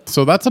 Right.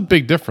 So that's a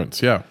big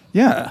difference. Yeah.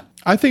 Yeah.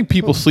 I think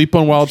people sleep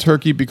on Wild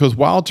Turkey because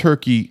Wild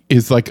Turkey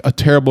is like a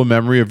terrible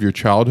memory of your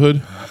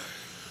childhood.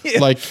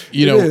 Like,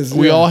 you know,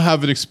 we all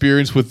have an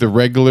experience with the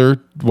regular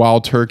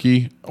Wild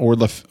Turkey or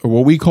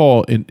what we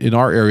call in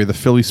our area the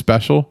Philly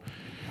Special,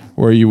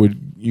 where you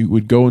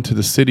would go into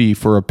the city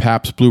for a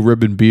Pabst Blue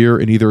Ribbon beer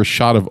and either a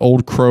shot of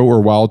Old Crow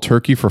or Wild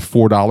Turkey for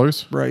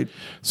 $4. Right.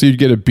 So you'd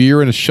get a beer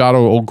and a shot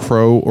of Old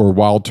Crow or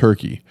Wild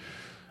Turkey.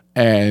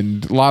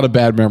 And a lot of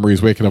bad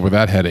memories waking up with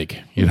that headache.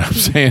 You know what I'm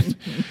saying?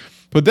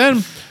 But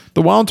then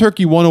the Wild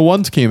Turkey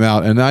 101s came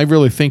out, and I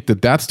really think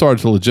that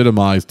started to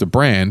legitimize the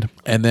brand.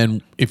 And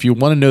then if you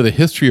want to know the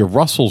history of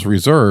Russell's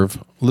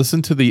Reserve,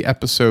 listen to the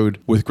episode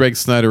with Greg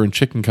Snyder and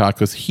Chicken Cock,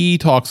 because he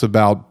talks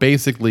about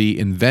basically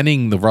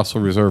inventing the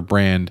Russell Reserve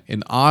brand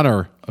in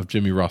honor of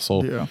Jimmy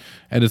Russell. Yeah.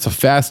 And it's a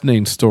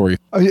fascinating story.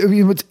 I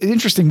mean, what's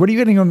interesting, what are you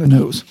getting on the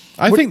nose?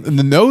 I think the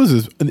nose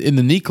is in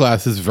the neat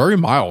class is very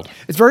mild.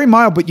 It's very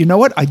mild, but you know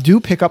what? I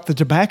do pick up the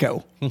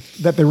tobacco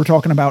that they were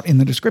talking about in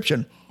the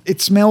description. It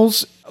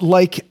smells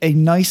like a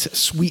nice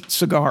sweet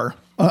cigar,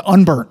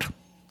 unburnt,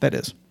 that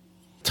is.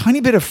 Tiny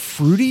bit of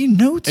fruity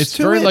notes It's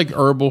to very it. like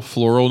herbal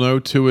floral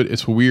note to it.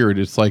 It's weird.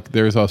 It's like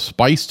there's a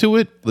spice to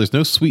it. There's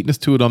no sweetness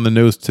to it on the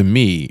nose to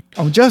me.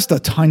 Oh, just a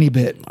tiny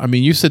bit. I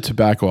mean, you said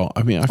tobacco.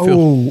 I mean, I feel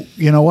Oh,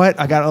 you know what?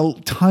 I got a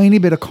tiny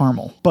bit of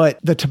caramel, but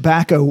the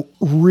tobacco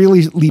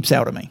really leaps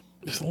out at me.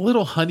 there's a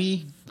little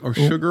honey or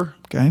sugar,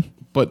 Okay?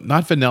 but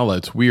not vanilla.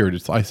 It's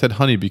weird. I said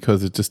honey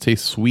because it just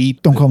tastes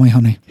sweet. Don't call me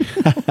honey.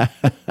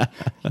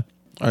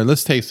 All right,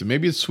 let's taste it.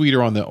 Maybe it's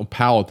sweeter on the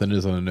palate than it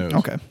is on the nose.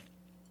 Okay.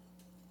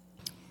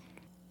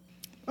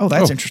 Oh,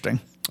 that's interesting.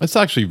 It's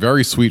actually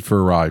very sweet for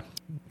a rye.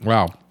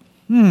 Wow.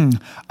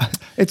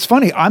 It's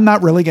funny. I'm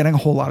not really getting a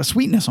whole lot of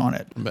sweetness on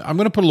it. I'm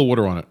going to put a little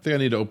water on it. I think I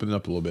need to open it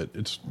up a little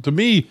bit. To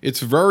me, it's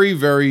very,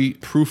 very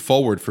proof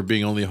forward for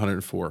being only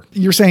 104.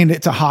 You're saying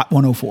it's a hot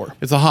 104.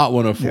 It's a hot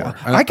 104.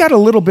 Yeah. And I got a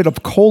little bit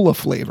of cola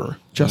flavor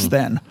just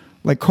then,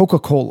 like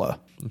Coca-Cola.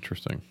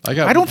 Interesting.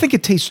 I don't think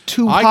it tastes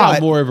too I hot.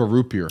 got more of a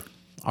root beer.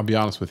 I'll be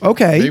honest with you.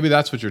 Okay. Maybe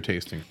that's what you're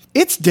tasting.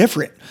 It's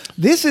different.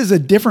 This is a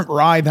different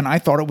rye than I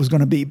thought it was going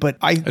to be, but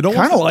I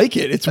kind of like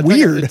it. It's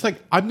weird. It's like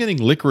I'm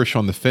getting licorice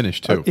on the finish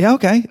too. Yeah,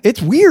 okay.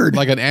 It's weird.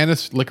 Like an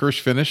anise licorice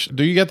finish.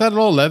 Do you get that at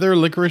all? Leather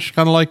licorice,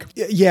 kind of like?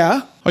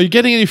 Yeah. Are you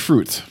getting any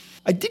fruits?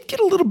 I did get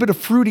a little bit of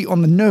fruity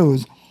on the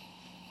nose.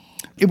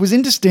 It was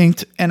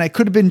indistinct, and it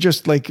could have been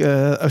just like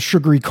a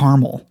sugary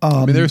caramel.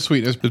 I mean, there's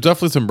sweet. There's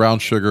definitely some brown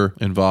sugar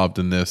involved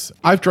in this.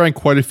 I've drank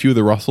quite a few of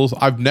the Russells.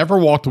 I've never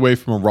walked away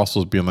from a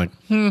Russell's being like,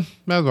 that's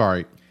all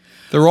right.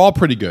 They're all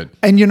pretty good.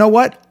 And you know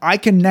what? I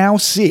can now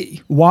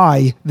see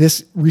why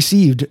this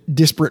received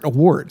disparate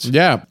awards.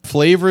 Yeah,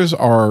 flavors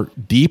are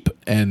deep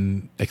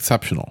and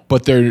exceptional,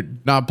 but they're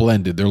not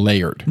blended. They're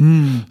layered.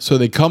 So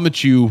they come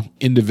at you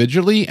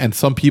individually, and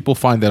some people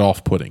find that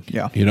off-putting.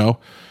 Yeah. You know?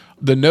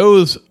 The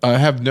nose, I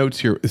have notes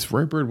here. Is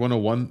Rye Bird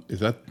 101,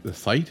 is that the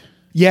site?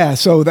 Yeah,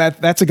 so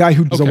that's a guy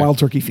who's a Okay. Wild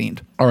Turkey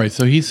fiend. All right,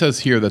 so he says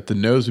here that the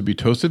nose would be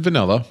toasted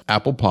vanilla,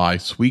 apple pie,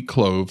 sweet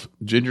clove,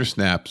 ginger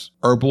snaps,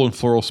 herbal and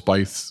floral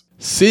spice,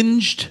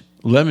 singed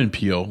lemon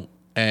peel,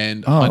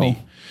 and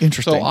honey.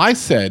 Interesting. So I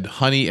said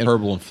honey and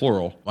herbal and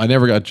floral. I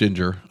never got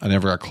ginger. I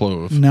never got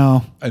clove.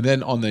 No. And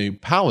then on the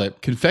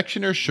palate,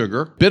 confectioner's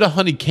sugar, bit of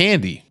honey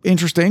candy.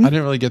 Interesting. I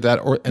didn't really get that.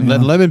 And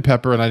then lemon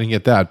pepper, and I didn't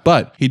get that.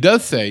 But he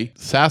does say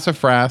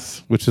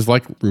sassafras, which is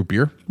like root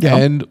beer, Yeah.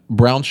 and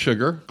brown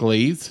sugar,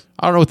 glaze.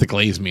 I don't know what the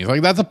glaze means.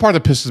 Like, that's a part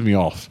that pisses me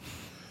off.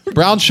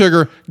 Brown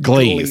sugar,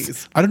 glaze.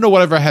 Glaze. I don't know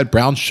whatever I had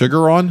brown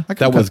sugar on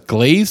that was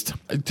glazed.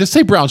 Just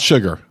say brown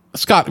sugar.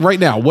 Scott, right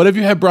now, what have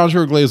you had brown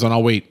sugar glaze on?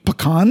 I'll wait.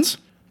 Pecans?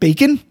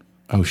 Bacon?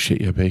 Oh,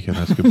 shit, yeah, bacon.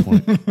 That's a good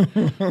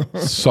point.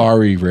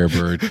 Sorry, Rare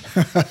Bird.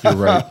 You're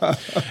right.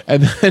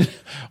 And then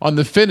on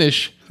the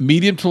finish,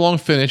 medium to long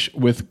finish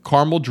with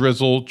caramel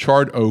drizzle,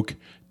 charred oak,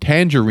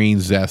 tangerine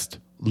zest,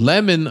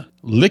 lemon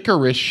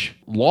licorice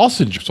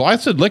lozenge. So I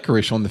said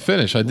licorice on the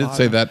finish. I did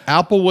say that.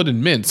 Applewood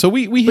and mint. So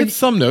we hit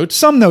some notes.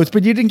 Some notes,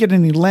 but you didn't get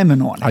any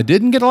lemon on it. I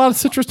didn't get a lot of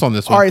citrus on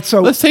this one. All right,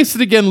 so- let's taste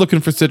it again looking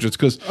for citrus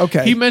because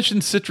Okay. he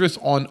mentioned citrus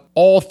on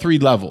all 3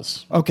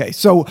 levels. Okay,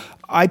 so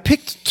I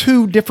picked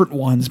 2 different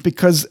ones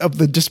because of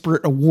the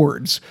disparate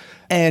awards.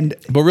 And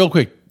But real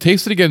quick,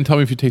 taste it again and tell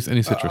me if you taste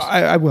any citrus.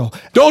 I will.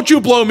 Don't you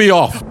blow me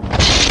off.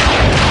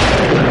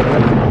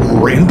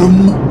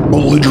 Random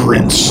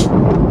belligerence.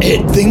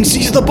 Ed thinks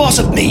he's the boss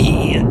of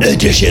me.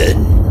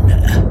 Edition.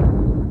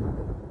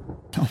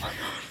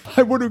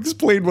 I want to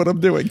explain what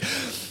I'm doing.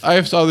 I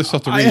have other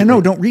stuff to read. I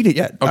know, don't read it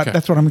yet. Okay.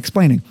 That's what I'm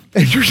explaining.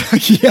 And you're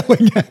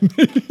yelling at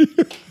me.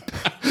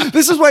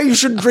 This is why you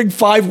shouldn't drink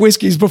 5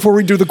 whiskeys before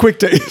we do the quick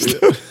taste.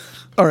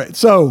 All right,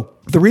 so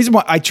the reason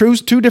why I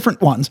chose 2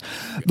 different ones.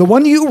 The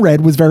one you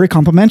read was very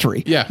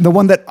complimentary. Yeah. The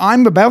one that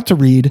I'm about to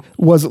read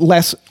was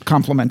less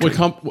complimentary.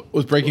 What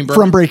was Breaking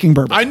Bourbon? From Breaking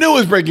Bourbon. I knew it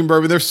was Breaking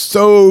Bourbon. They're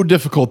so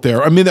difficult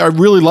there. I mean, I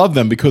really love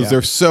them because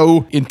they're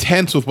so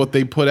intense with what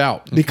they put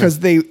out. Because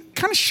they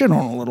kind of shit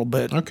on a little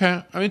bit.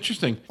 Okay,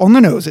 interesting. On the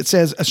nose, it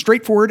says a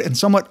straightforward and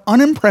somewhat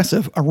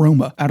unimpressive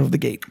aroma out of the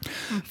gate.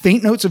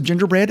 Faint notes of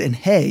gingerbread and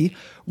hay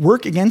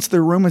work against the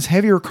aroma's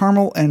heavier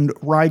caramel and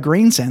rye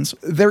grain sense.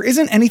 There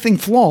isn't anything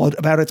flawed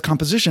about its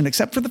composition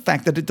except for the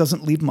fact that it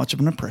doesn't leave much of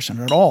an impression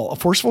at all. A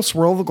forceful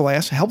swirl of the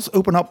glass helps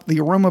open up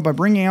the aroma by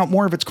bringing out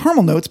more of its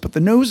caramel notes, but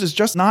the nose is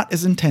just not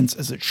as intense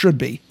as it should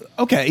be.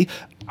 Okay,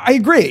 I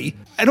agree.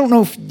 I don't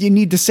know if you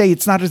need to say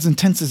it's not as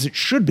intense as it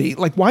should be.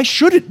 Like, why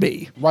should it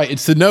be? Right,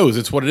 it's the nose.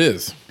 It's what it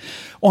is.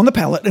 On the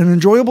palate, an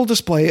enjoyable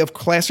display of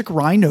classic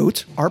rye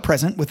notes are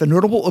present with a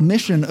notable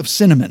omission of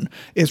cinnamon.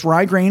 Its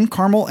rye grain,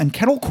 caramel, and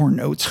kettle corn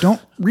notes don't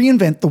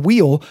reinvent the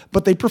wheel,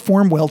 but they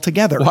perform well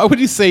together. Why would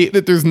you say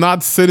that there's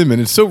not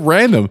cinnamon? It's so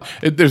random.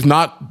 There's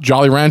not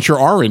Jolly Rancher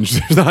orange.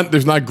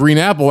 There's not green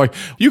apple. Like,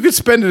 you could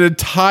spend an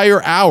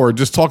entire hour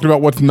just talking about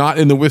what's not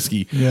in the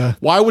whiskey. Yeah.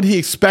 Why would he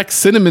expect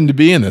cinnamon to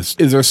be in this?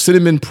 Is there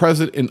cinnamon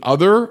present in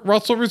other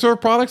Russell Reserve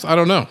products? I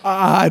don't know.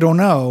 I don't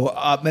know.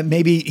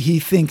 Maybe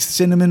he thinks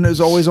cinnamon is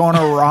always on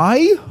a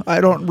rye? I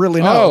don't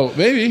really know. Oh,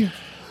 maybe.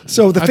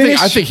 So the finish,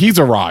 I think he's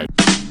a rye.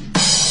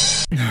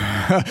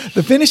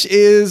 the finish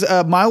is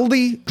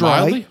mildly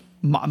dry.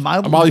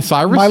 Mildly? Miley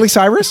Cyrus? Miley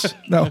Cyrus?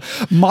 No.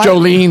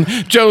 Jolene.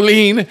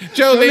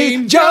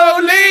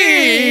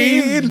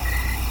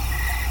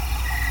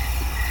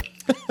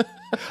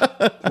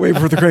 Wait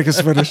for the crickets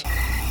to finish.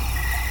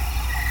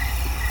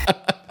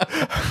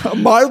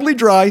 Mildly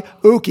dry,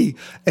 oaky,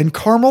 and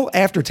caramel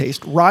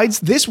aftertaste rides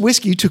this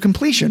whiskey to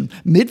completion.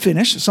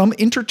 Mid-finish, some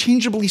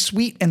interchangeably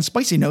sweet and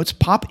spicy notes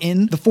pop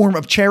in the form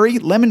of cherry,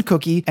 lemon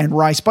cookie, and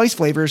rye spice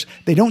flavors.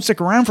 They don't stick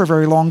around for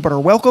very long, but are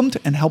welcomed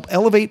and help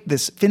elevate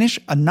this finish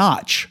a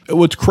notch.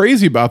 What's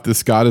crazy about this,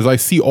 Scott, is I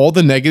see all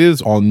the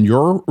negatives on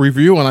your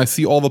review and I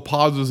see all the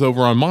positives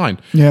over on mine.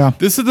 Yeah.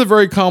 This is a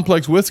very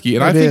complex whiskey,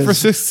 and I think for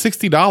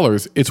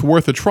 $60, it's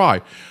worth a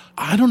try.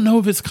 I don't know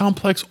if it's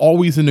complex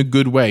always in a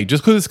good way.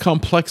 Just because it's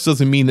complex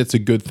doesn't mean it's a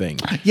good thing.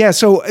 Yeah,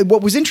 so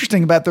what was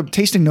interesting about the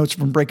tasting notes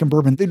from Breaking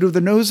Bourbon, they do the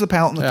nose, the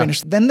palate, and the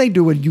finish. Then they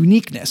do a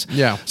uniqueness.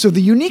 Yeah. So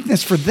the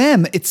uniqueness for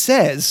them, it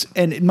says,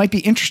 and it might be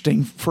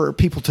interesting for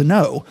people to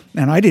know,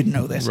 and I didn't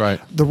know this. Right.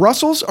 The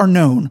Russells are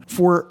known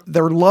for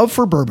their love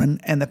for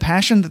bourbon and the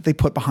passion that they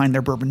put behind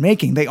their bourbon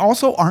making. They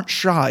also aren't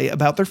shy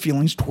about their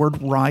feelings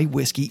toward rye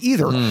whiskey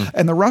either.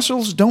 And the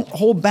Russells don't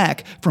hold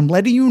back from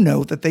letting you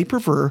know that they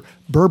prefer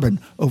bourbon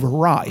over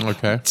rye.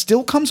 Okay. It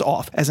still comes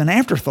off as an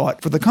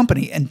afterthought for the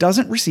company and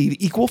doesn't receive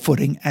equal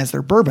footing as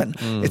their bourbon.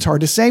 It's hard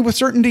to say with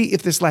certainty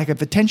if this lack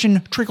of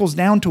attention trickles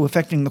down to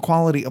affecting the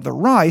quality of the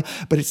rye,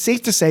 but it's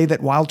safe to say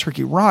that Wild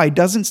Turkey Rye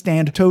doesn't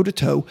stand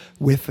toe-to-toe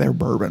with their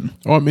bourbon.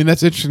 Well, I mean,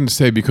 that's interesting to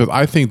say because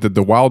I think that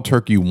the Wild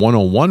Turkey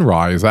 101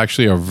 rye is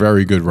actually a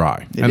very good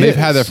rye. And they've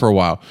had that for a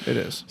while. It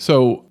is.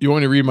 So you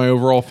want me to read my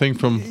overall thing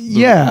from the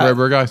Yeah. Rare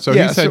Bird guy? So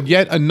Yeah, he said, so-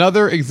 yet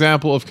another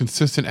example of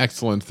consistent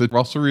excellence. The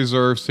Russell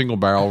Reserve Single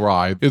Barrel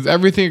Rye is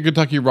everything a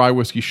Kentucky rye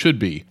whiskey should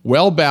be.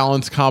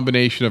 Well-balanced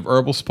combination of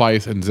herbal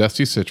spice and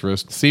zesty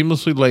citrus,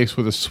 seamlessly laced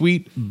with a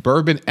sweet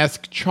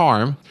bourbon-esque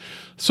charm.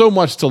 So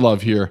much to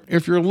love here.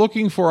 If you're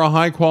looking for a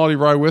high-quality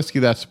rye whiskey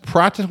that's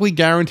practically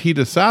guaranteed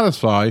to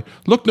satisfy,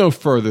 look no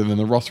further than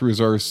the Russell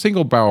Reserve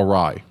Single Barrel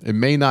Rye. It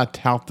may not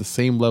tout the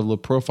same level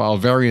of profile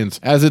variance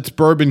as its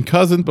bourbon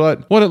cousin,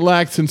 but what it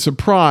lacks in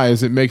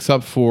surprise, it makes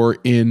up for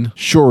in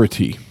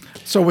surety.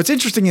 So what's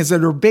interesting is that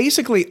they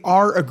basically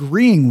are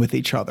agreeing with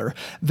each other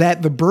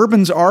that the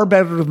bourbons are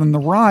better than the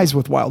ryes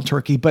with Wild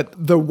Turkey, but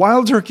the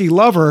Wild Turkey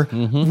lover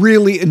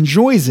really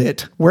enjoys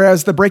it,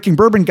 whereas the Breaking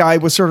Bourbon guy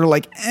was sort of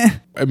like, eh.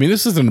 I mean,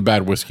 this isn't a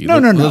bad whiskey. No.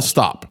 Let's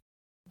stop.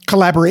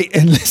 Collaborate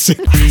and listen.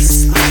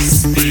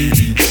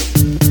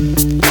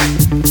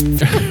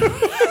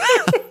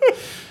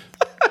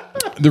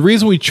 The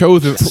reason we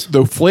chose it,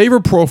 the flavor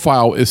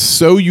profile is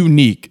so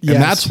unique. Yes.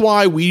 And that's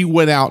why we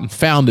went out and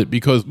found it,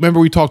 because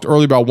remember we talked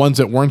earlier about ones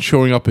that weren't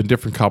showing up in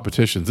different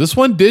competitions. This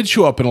one did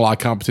show up in a lot of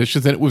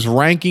competitions and it was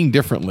ranking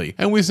differently.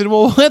 And we said,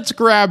 well, let's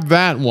grab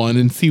that one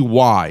and see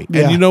why.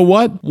 Yeah. And you know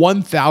what?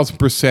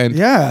 1,000%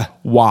 Yeah.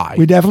 why.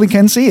 We definitely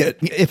can see it.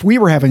 If we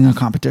were having a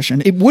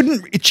competition, it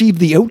wouldn't achieve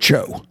the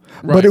ocho.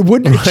 But it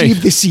wouldn't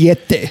achieve the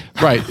siete.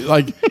 Right.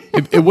 Like,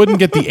 it wouldn't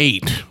get the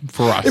 8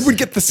 for us. It would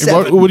get the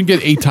 7. It wouldn't get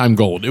 8-time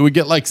gold. It would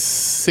get like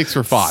 6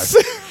 or 5.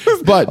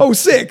 But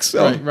 6.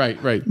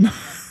 Right.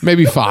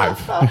 Maybe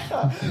 5.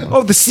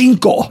 The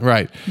cinco.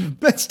 Right.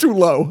 That's too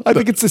low. I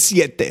think it's the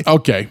siete.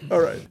 Okay. All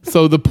right.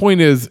 So the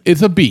point is,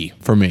 it's a B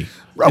for me.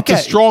 Okay.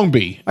 It's a strong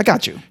B. I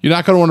got you. You're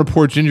not going to want to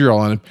pour ginger ale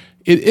on it.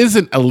 It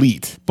isn't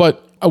elite,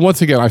 but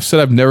once again, I've said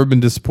I've never been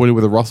disappointed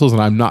with the Russells,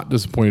 and I'm not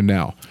disappointed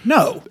now.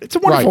 No, it's a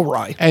wonderful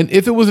rye. And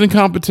if it was in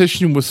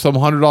competition with some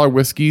 $100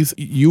 whiskeys,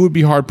 you would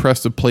be hard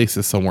pressed to place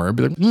this somewhere. It'd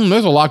be like,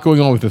 there's a lot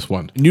going on with this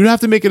one. And you'd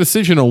have to make a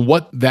decision on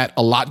what that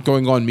a lot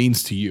going on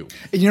means to you.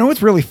 You know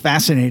what's really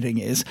fascinating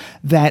is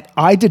that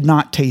I did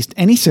not taste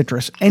any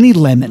citrus, any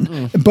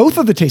lemon. Both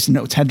of the tasting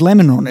notes had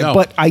lemon on it,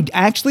 but I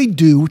actually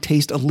do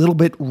taste a little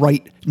bit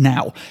right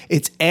now.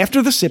 It's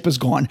after the sip is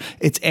gone.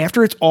 It's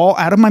after it's all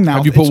out of my mouth.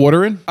 Have you put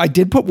water in? I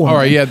did put water in.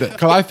 All right, yeah.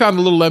 Because I found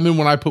a little lemon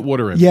when I put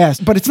water in. Yes,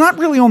 but it's not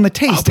really on the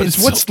taste. But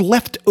it's what's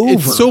left over.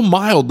 It's so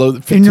mild, though.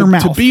 In your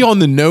mouth. To be on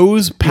the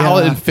nose,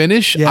 palate, and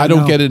finish, I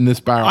don't get it in this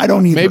barrel. I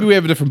don't either. Maybe we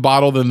have a different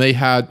bottle than they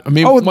had. I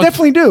mean,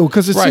 definitely do,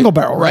 because it's single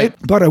barrel, right?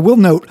 But I will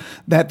note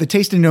that the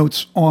tasting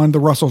notes on the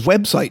Russell's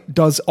website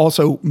does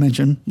also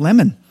mention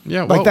lemon.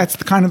 Yeah, like that's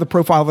the kind of the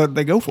profile that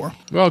they go for.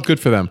 Well,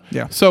 good for them.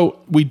 Yeah. So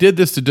we did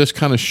this to just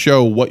kind of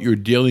show what you're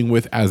dealing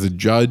with as a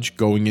judge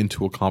going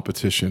into a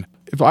competition.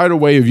 If I had a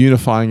way of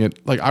unifying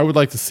it, like I would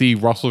like to see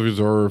Russell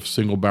Reserve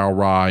Single Barrel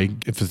Rye.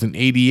 If it's an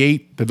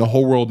 88, then the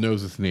whole world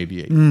knows it's an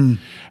 88.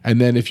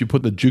 And then if you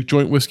put the Juke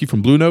Joint whiskey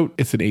from Blue Note,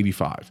 it's an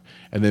 85.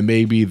 And then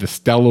maybe the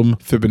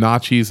Stellum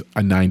Fibonacci's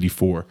a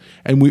 94.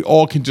 And we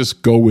all can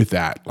just go with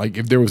that. Like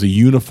if there was a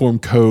uniform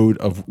code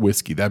of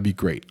whiskey, that'd be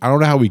great. I don't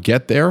know how we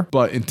get there,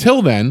 but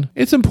until then,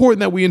 it's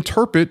important that we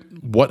interpret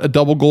what a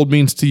double gold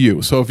means to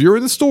you. So if you're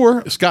in the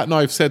store, Scott and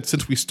I have said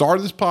since we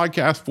started this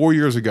podcast 4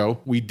 years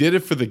ago, we did it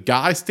for the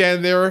guy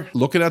standing there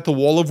looking at the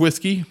wall of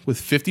whiskey with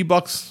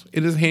 $50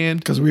 in his hand.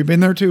 Because we've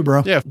been there too,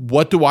 bro. Yeah.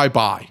 What do I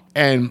buy?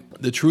 And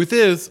the truth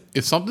is,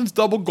 if something's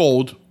double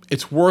gold,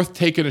 it's worth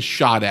taking a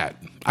shot at.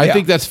 I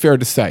think that's fair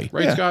to say.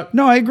 Right, Scott?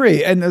 No, I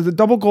agree. And the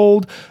double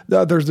gold,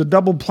 there's the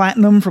double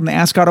platinum from the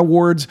Ascot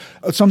Awards.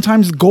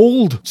 Sometimes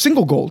gold,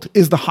 single gold,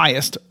 is the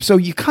highest. So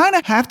you kind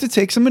of have to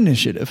take some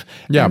initiative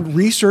and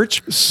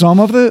research some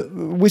of the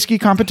whiskey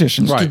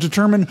competitions to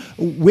determine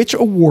which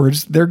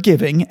awards they're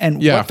giving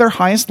and what their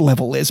highest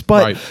level is.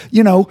 But,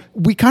 you know,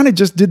 we kind of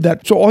just did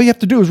that. So all you have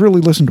to do is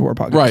really listen to our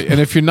podcast. Right. And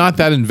if you're not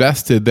that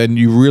invested, then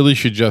you really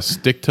should just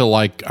stick to,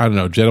 like, I don't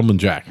know, Gentleman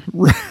Jack.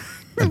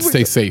 And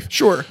stay safe.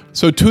 Sure.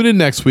 So tune in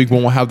next week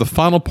when we'll have the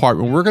final part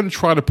when we're going to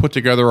try to put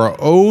together our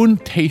own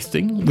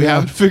tasting. We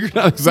haven't figured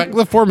out exactly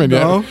the format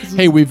yet.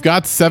 Hey, we've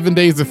got 7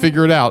 days to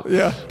figure it out.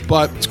 Yeah.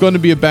 But it's going to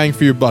be a bang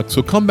for your buck.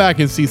 So come back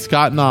and see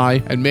Scott and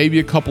I and maybe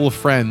a couple of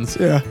friends.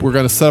 Yeah. We're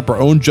going to set up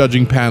our own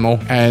judging panel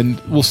and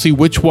we'll see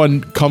which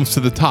one comes to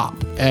the top.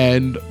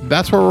 And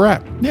that's where we're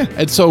at. Yeah.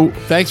 And so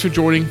thanks for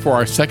joining for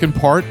our second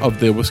part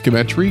of the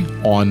Whiskeymentary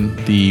on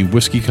the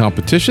whiskey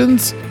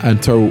competitions.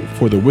 And so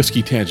for the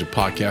Whiskey Tangent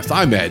podcast,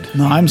 I'm Ed.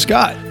 No, I'm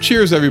Scott.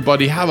 Cheers,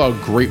 everybody. Have a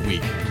great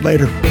week.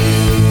 Later.